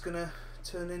 19 is going to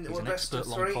turn into He's a an best expert of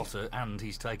long 3. potter, and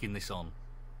he's taking this on.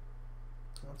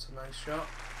 That's a nice shot.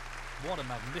 What a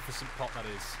magnificent pot that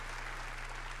is.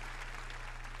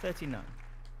 39.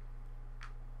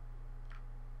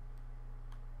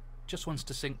 Just wants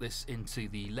to sink this into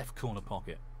the left corner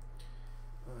pocket.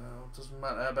 Well, it doesn't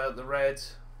matter about the red,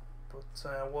 but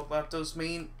what that does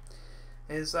mean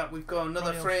is that we've got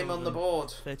another Ronnie frame on the O'Sullivan,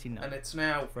 board, 39. and it's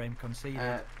now Frame conceded.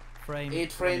 uh, Frame.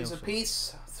 8 frames Ronnie O'Sullivan.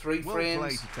 apiece, 3 Well frames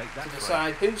played to take that to frame.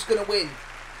 decide who's going to win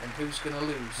and who's going to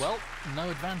lose. Well, no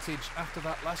advantage after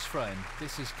that last frame.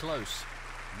 This is close.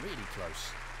 Really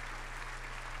close.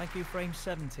 Thank you. Frame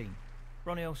 17.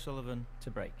 Ronnie O'Sullivan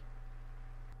to break.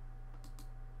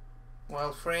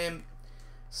 Well, frame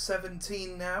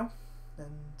 17 now,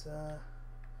 and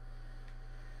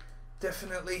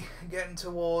definitely getting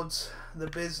towards the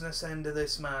business end of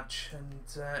this match, and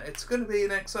it's going to be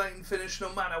an exciting finish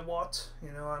no matter what.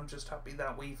 You know, I'm just happy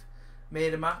that we've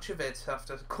made a match of it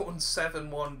after going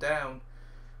 7-1 down.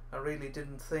 I really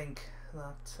didn't think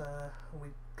that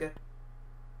we'd get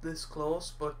this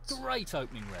close, but Great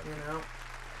opening red. you know,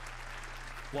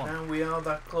 One. now we are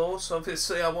that close.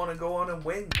 Obviously, I want to go on and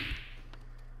win.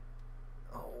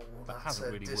 Oh, That that's hasn't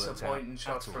a really worked disappointing out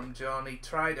shot at all. from John. He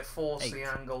tried to force 8. the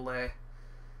angle there.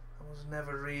 That was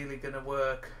never really going to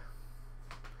work.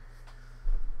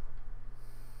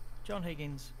 John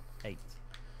Higgins, 8.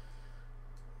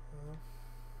 Well,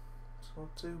 it's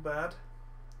not too bad.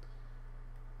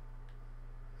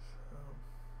 So,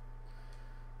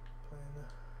 playing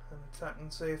an attacking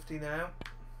safety now.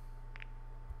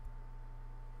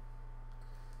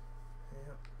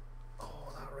 Yep.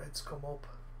 Oh, that red's come up.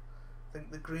 I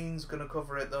think the green's going to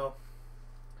cover it though.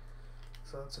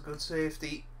 So that's a good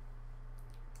safety.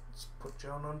 Let's put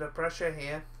John under pressure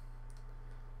here.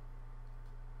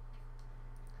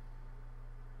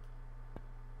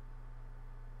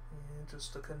 Yeah,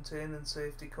 just a containing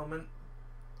safety coming.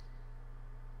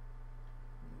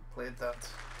 Played that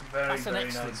very, That's an very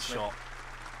excellent nicely. shot.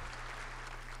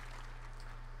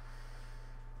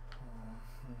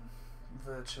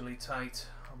 Virtually tight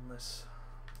on this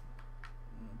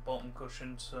bottom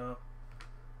cushion, so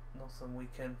nothing we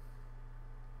can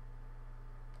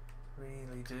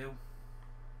really do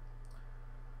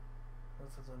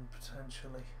other than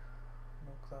potentially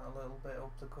knock that a little bit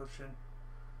up the cushion.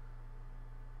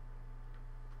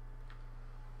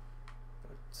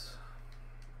 But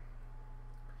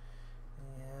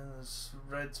yeah, there's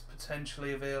reds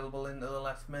potentially available into the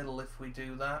left middle if we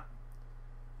do that.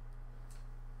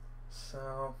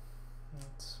 So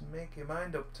let's make your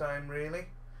mind up time really.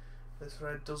 This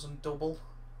red doesn't double.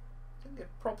 I think it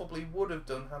probably would have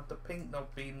done had the pink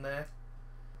not been there.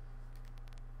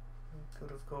 We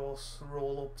could of course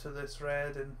roll up to this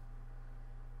red and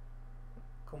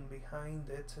come behind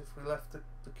it. If we left the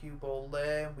cue ball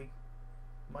there, we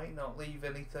might not leave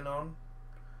anything on,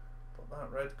 but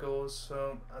that red goes,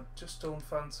 so I just don't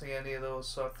fancy any of those.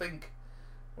 So I think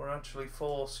we're actually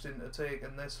forced into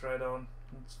taking this red on.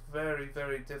 It's very,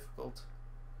 very difficult.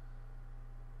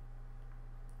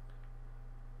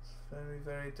 It's very,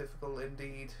 very difficult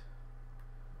indeed.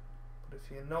 But if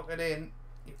you knock it in,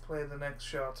 you play the next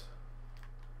shot.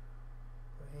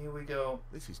 So here we go.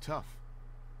 This is tough.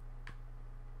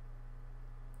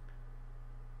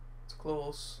 It's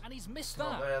close. And he's missed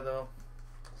Not that. there though.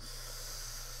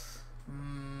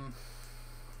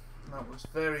 That was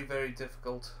very, very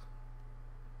difficult.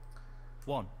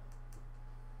 1.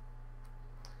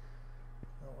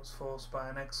 That was forced by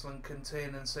an excellent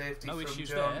containing safety No from issues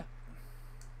John. there.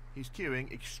 He's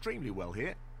queuing extremely well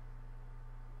here.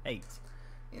 8.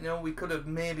 You know, we could have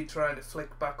maybe tried to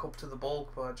flick back up to the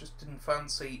bulk, but I just didn't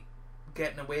fancy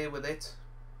getting away with it.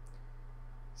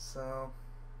 So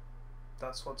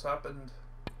that's what's happened.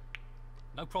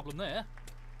 No problem there.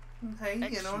 And hey, you know,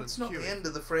 Excellent it's not queuing. the end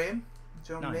of the frame.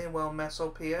 John 9. may well mess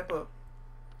up here, but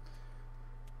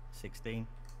 16.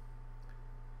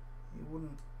 you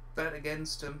wouldn't bet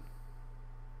against him.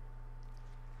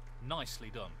 Nicely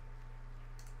done.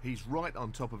 He's right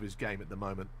on top of his game at the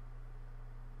moment.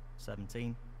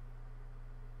 17.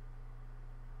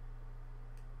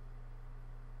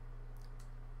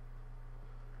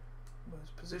 Well,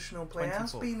 his positional play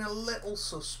has 24. been a little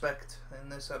suspect in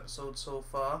this episode so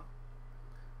far.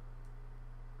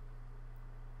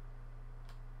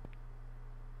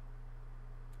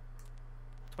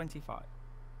 25.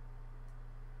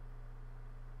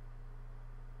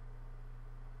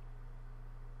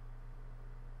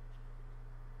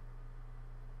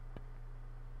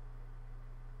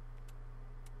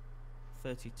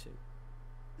 $32.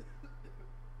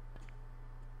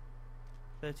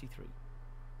 33.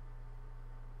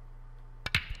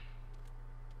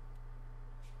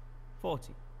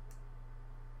 40.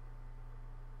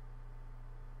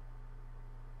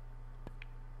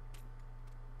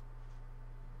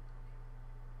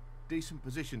 Decent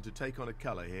position to take on a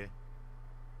colour here.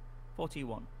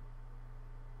 41.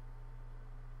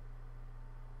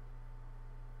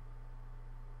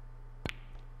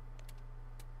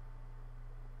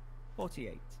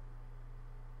 48.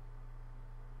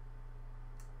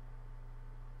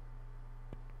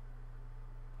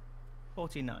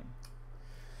 49.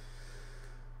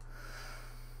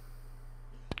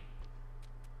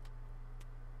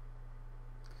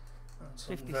 It's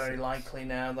very 56. likely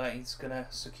now that he's going to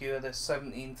secure this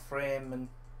 17th frame and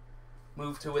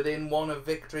move to within one of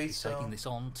victory. He's So taking this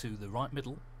on to the right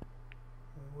middle.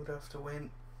 we would have to win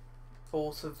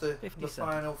both of the 57.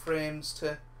 final frames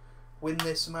to win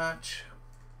this match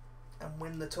and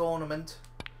win the tournament.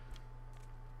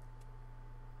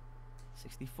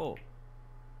 64.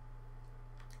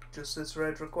 Just this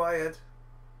red required.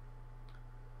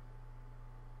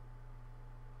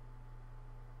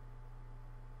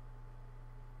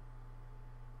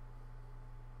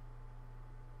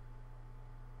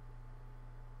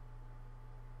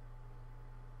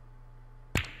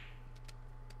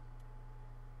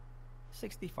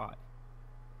 $65.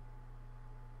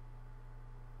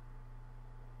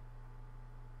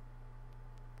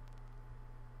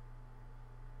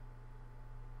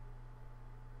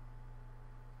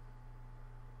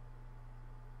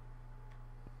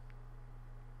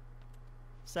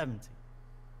 70.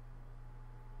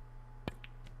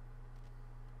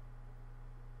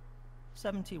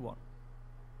 71.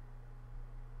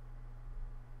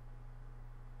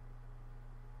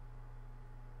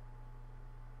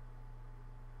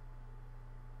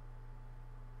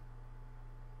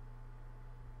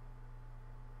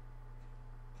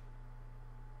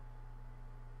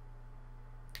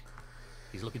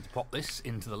 'He's looking to pop this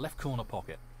into the left corner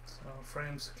pocket. So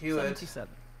frame secured. 77.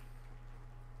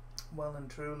 Well and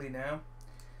truly now.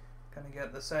 Can he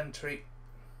get the sentry?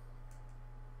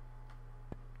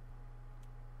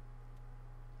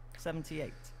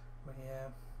 78. But yeah,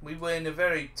 we were in a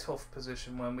very tough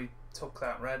position when we took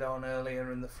that red on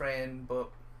earlier in the frame, but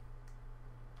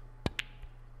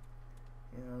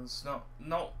you know, it's not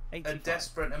a 85.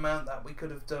 desperate amount that we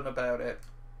could have done about it.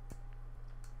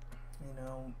 You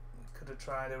know, we could have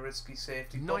tried a risky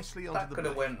safety, but Nicely onto that the could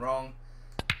have black. went wrong,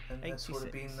 and this would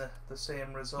have 86. been the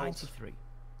same result. 93.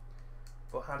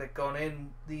 But had it gone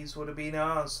in, these would have been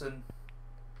ours, and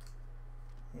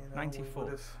you know, 94. we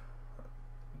would have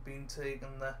been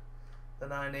taking the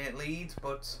 9-8 lead.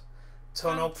 But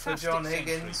ton up for John Fantastic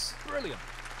century. Higgins. Brilliant.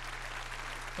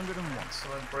 101.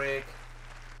 Excellent break,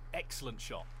 Excellent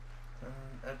shot. and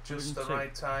at just the 102.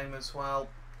 right time as well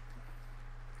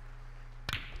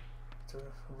to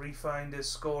re-find his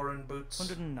scoring boots.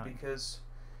 109. Because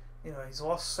you know, he's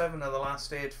lost 7 of the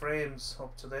last 8 frames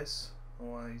up to this.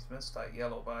 Well, he's missed that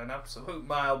yellow by an absolute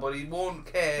mile, but he won't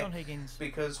care John Higgins.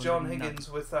 because John 109. Higgins,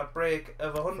 with that break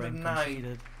of Frame 109,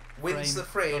 conceded. wins the John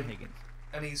frame, Higgins.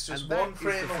 and he's just And that one is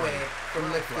frame the away frame. from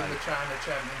Well lifting played. the China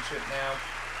Championship now.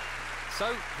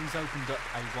 So he's opened up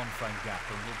a one-frame gap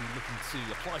and will be looking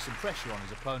to apply some pressure on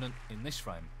his opponent in this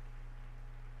frame.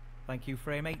 Thank you,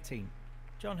 frame 18.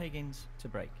 John Higgins to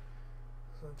break.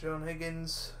 So John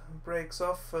Higgins breaks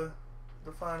off for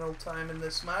the final time in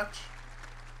this match,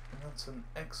 and that's an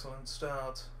excellent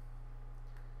start.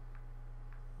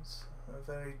 It's a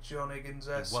very John He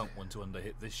Higgins-esque won't want to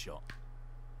underhit this shot.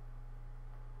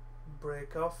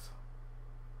 break off.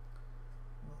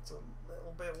 That's a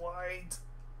little bit wide.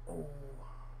 Oh,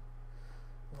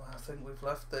 well, I think we've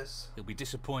left this. He'll be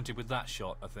disappointed with that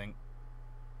shot, I think.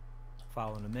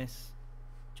 Foul and a miss.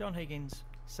 John Higgins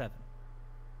 7.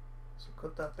 So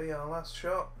could that be our last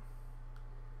shot?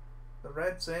 The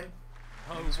red's in.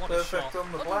 Oh, It's what a perfect shot.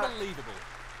 on the black. Unbelievable.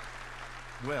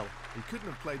 Well, he couldn't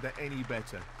have played that any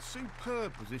better.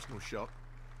 Superb positional shot.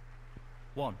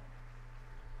 1.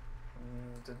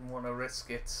 Didn't want to risk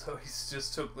it, so he's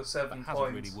just took the 7 That hasn't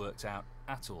points. really worked out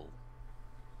at all.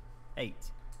 8.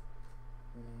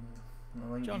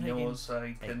 I think John he knows Higgins, that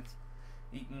 8.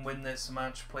 he can win this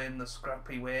match playing the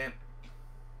scrappy way.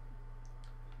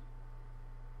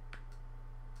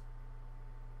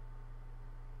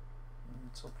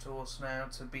 It's up to us now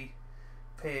to be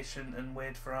patient and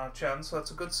wait for our chance. So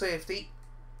that's a good safety.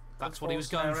 That's Good what he was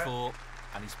force going now, for,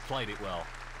 and he's played it well.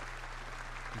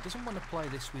 He doesn't want to play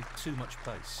this with too much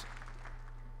pace.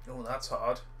 Oh, that's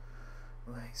hard.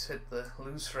 Well, he's hit the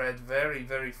loose red. Very,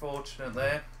 very fortunate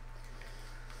there.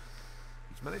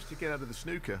 He's managed to get out of the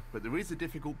snooker, but there is a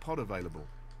difficult pot available.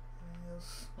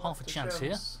 Yes, Half a left chance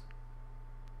here.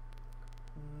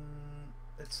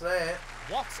 It's there.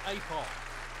 What a pot!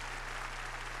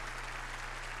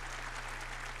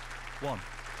 1.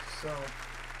 So,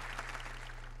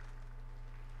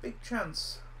 big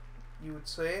chance, you would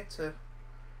say, to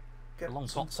get The long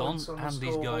some pot's on, points on the and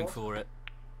he's going scoreboard, for it.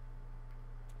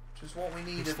 which is what we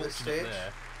need He's at this fortunate stage.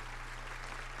 there.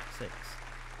 6.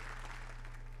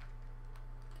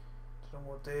 Don't know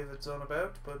what David's on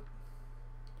about, but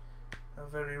I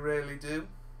very rarely do.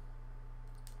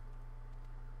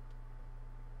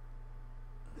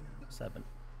 7.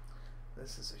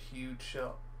 This is a huge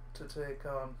shot to take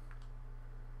on.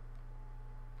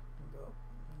 But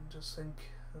I just think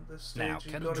at this stage Now, you've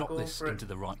can he got to drop go this for it. into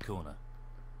the right corner?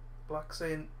 Black's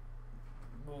in,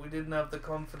 but we didn't have the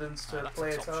confidence to That's a play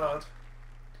it top hard. shot.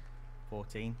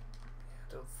 14.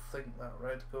 I don't think that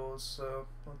red goes, so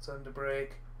let's end the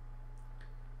break.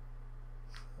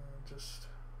 just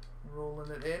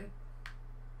rolling it in.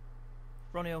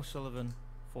 Ronnie O'Sullivan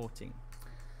 14.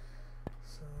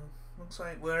 So looks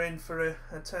like we're in for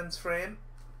a tense frame.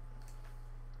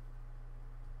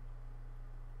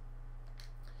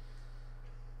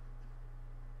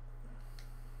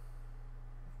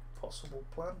 Possible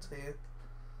plant here.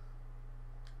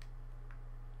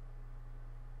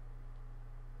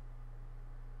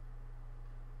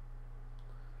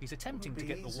 He's attempting to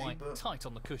get the white tight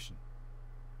on the cushion.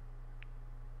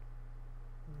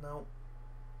 No.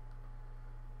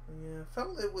 Yeah,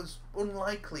 felt it was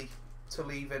unlikely to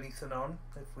leave anything on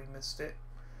if we missed it.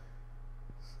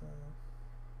 So.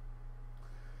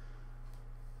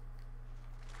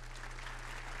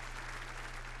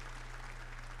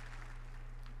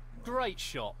 Great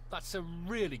shot. That's a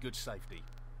really good safety.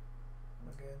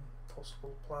 Again,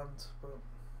 possible plant, but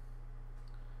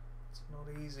it's not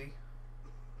easy.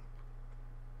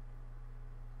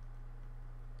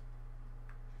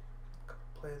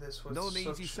 Play this with Not an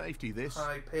easy safety, this.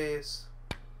 high pace,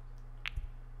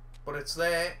 but it's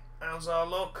there. How's our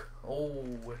luck? Oh,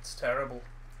 it's terrible.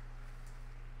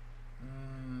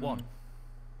 1. Well,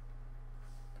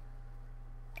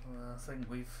 I think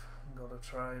we've got to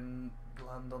try and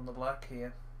land on the black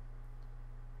here.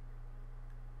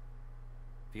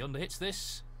 If he underhits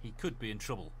this, he could be in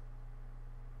trouble.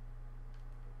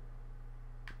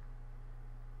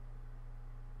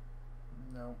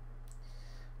 No.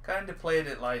 Kind of played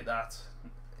it like that.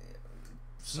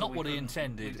 So Not what he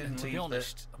intended, and to be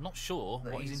honest, I'm not sure the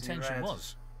what his easy intention red.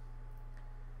 was.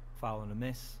 Foul and a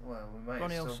miss. Well, we might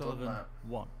Ronnie have still done O'Sullivan that.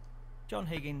 1. John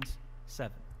Higgins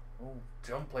 7. Oh,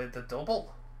 John played the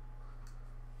double.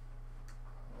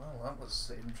 Well, that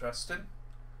was interesting.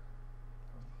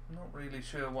 I'm not really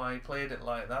sure why he played it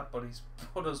like that, but he's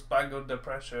put us back under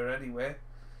pressure anyway.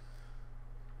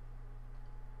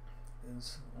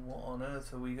 What on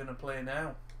earth are we going to play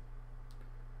now?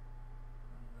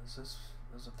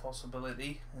 There's a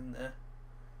possibility in the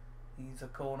either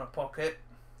corner pocket.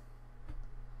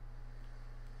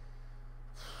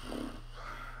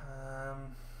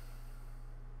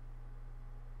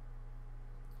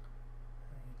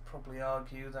 You'd probably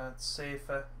argue that it's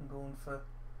safer than going for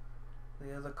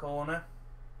the other corner.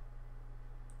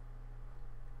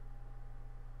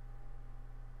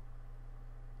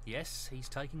 Yes, he's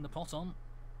taking the pot on.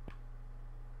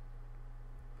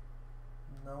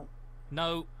 No.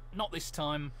 No, not this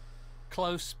time.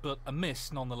 Close, but a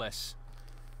miss nonetheless.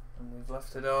 And we've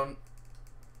left it on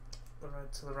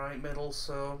right to the right middle,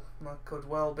 so that could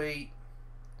well be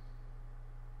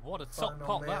What a top final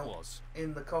pot that nail was.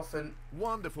 in the coffin.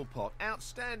 Wonderful pot.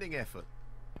 Outstanding effort.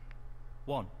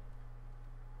 1.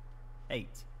 8.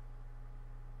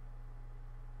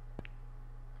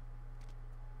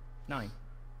 9.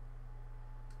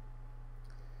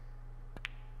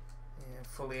 Yeah,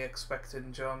 fully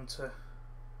expecting John to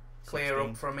clear 16.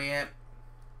 up from here,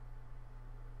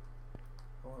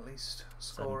 or at least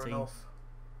score 17. enough.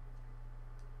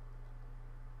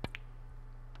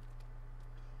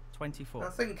 24. I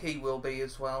think he will be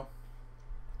as well.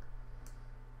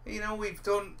 You know, we've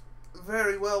done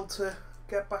very well to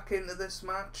get back into this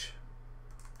match.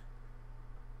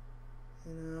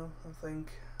 You know, I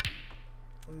think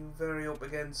we were very up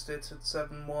against it at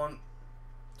 7-1,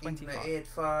 even at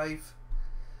 8-5,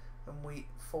 and we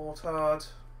fought hard.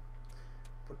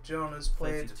 But John has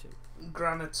played 32.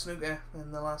 granite snooker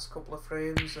in the last couple of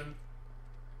frames, and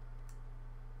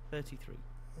 33.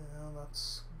 you know,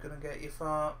 that's gonna get you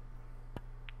far.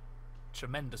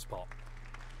 Tremendous pot.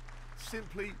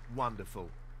 Simply wonderful.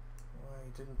 Well,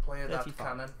 he didn't play that 35.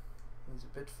 cannon. He's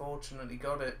a bit fortunate he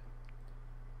got it.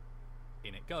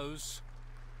 In it goes.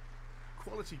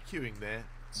 Quality cueing there.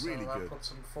 So Really that good.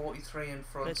 puts him 43 in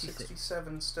front. 36.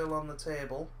 67 still on the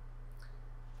table.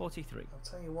 43. I'll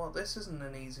tell you what, this isn't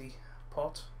an easy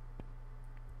pot.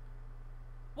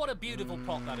 What a beautiful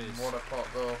pot that is. What a pot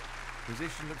though.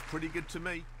 Position looks pretty good to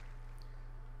me.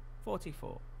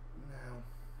 44. Now.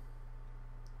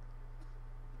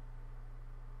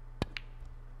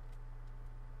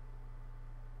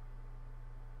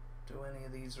 Do any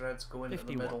of these reds go into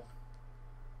 51. the middle?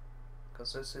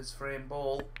 Because this is frame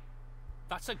ball,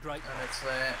 That's a great and pot. it's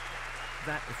there.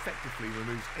 That effectively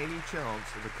removes any chance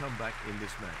of a comeback in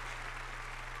this match.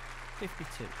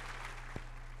 52.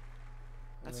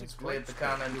 That's He's a played great the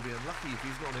start. cannon. He'll be unlucky if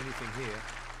he's got anything here.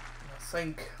 I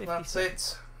think 57. that's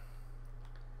it.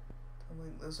 I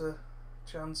think there's a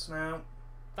chance now.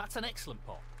 That's an excellent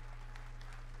pot.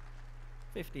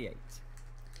 58.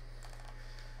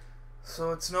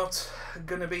 So it's not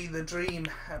going to be the dream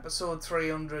episode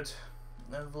 300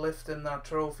 of lifting that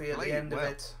trophy at Played the end well.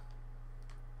 of it.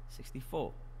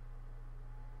 64.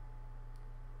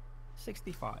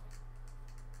 65.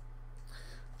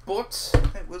 But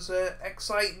it was an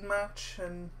exciting match,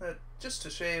 and just a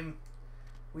shame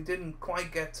we didn't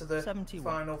quite get to the 71.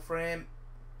 final frame.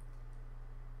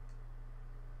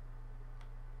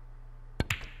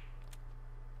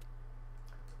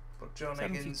 But John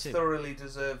Higgins 72. thoroughly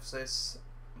deserves this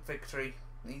victory.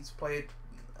 He's played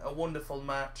a wonderful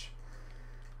match.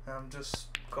 I'm just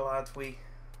glad we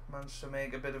managed to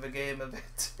make a bit of a game of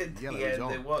it in Yellow the is end.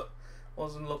 on. It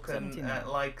wasn't looking 79.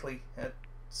 likely at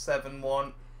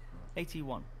 7-1.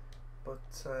 81. But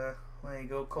there you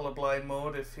go, colourblind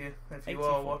mode if you are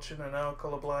 84. watching and are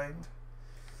colourblind.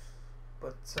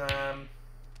 But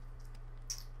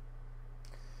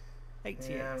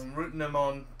 88. yeah, I'm rooting them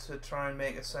on to try and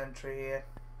make a century here.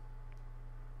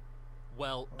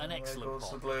 Well, an There excellent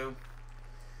goes the pot. blue.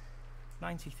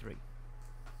 93.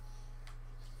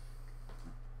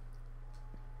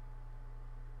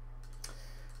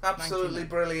 Absolutely 99.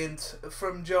 brilliant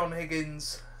from John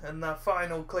Higgins, and that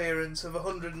final clearance of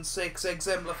 106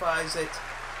 exemplifies it.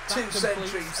 That 2 completes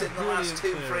centuries a in the last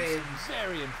 2 brilliant frames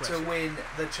Very to impressive. win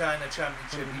the China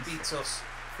Championship. He beats us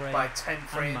Frame by 10 and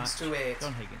frames match, to 8.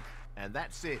 John Higgins. And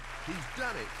that's it. He's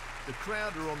done it. The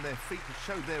crowd are on their feet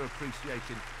to show their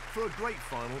appreciation for a great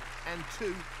final and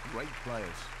 2 great players.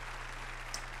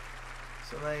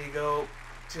 So there you go.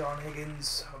 John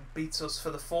Higgins beats us for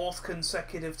the 4th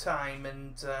consecutive time,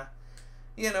 and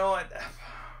you know,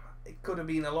 it could have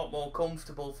been a lot more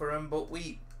comfortable for him, but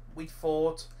we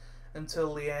fought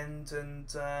until the end,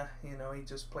 and you know, he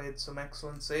just played some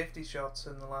excellent safety shots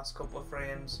in the last couple of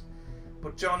frames.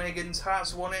 But John Higgins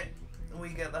has won it. We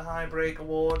get the High Break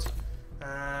Award,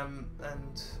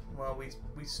 and well,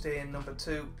 we stay in number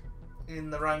 2 in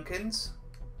the rankings.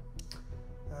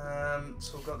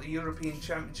 So we've got the European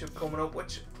Championship coming up,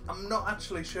 which I'm not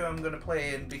actually sure I'm going to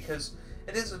play in, because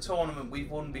it is a tournament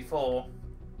we've won before,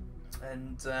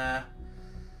 and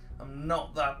I'm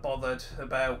not that bothered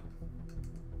about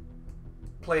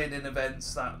playing in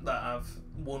events that I've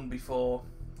won before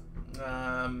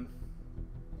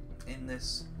in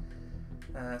this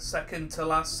second to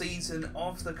last season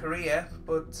of the career.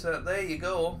 But there you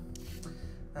go.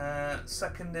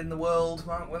 Second in the world,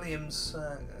 Mark Williams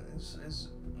is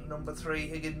number 3,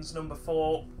 Higgins number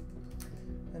 4.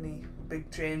 Any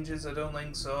big changes? I don't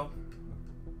think so.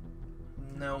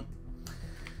 No.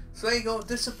 So there you go.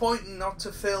 Disappointing not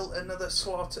to fill another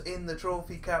slot in the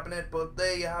trophy cabinet, but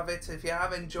there you have it. If you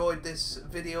have enjoyed this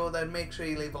video, then make sure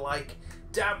you leave a like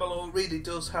down below. It really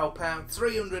does help out.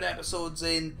 300 episodes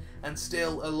in and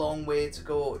still a long way to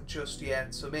go just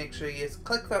yet. So make sure you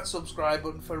click that subscribe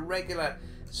button for regular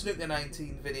Snooker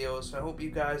 19 videos. I hope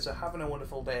you guys are having a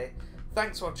wonderful day.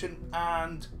 Thanks for watching,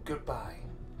 and goodbye.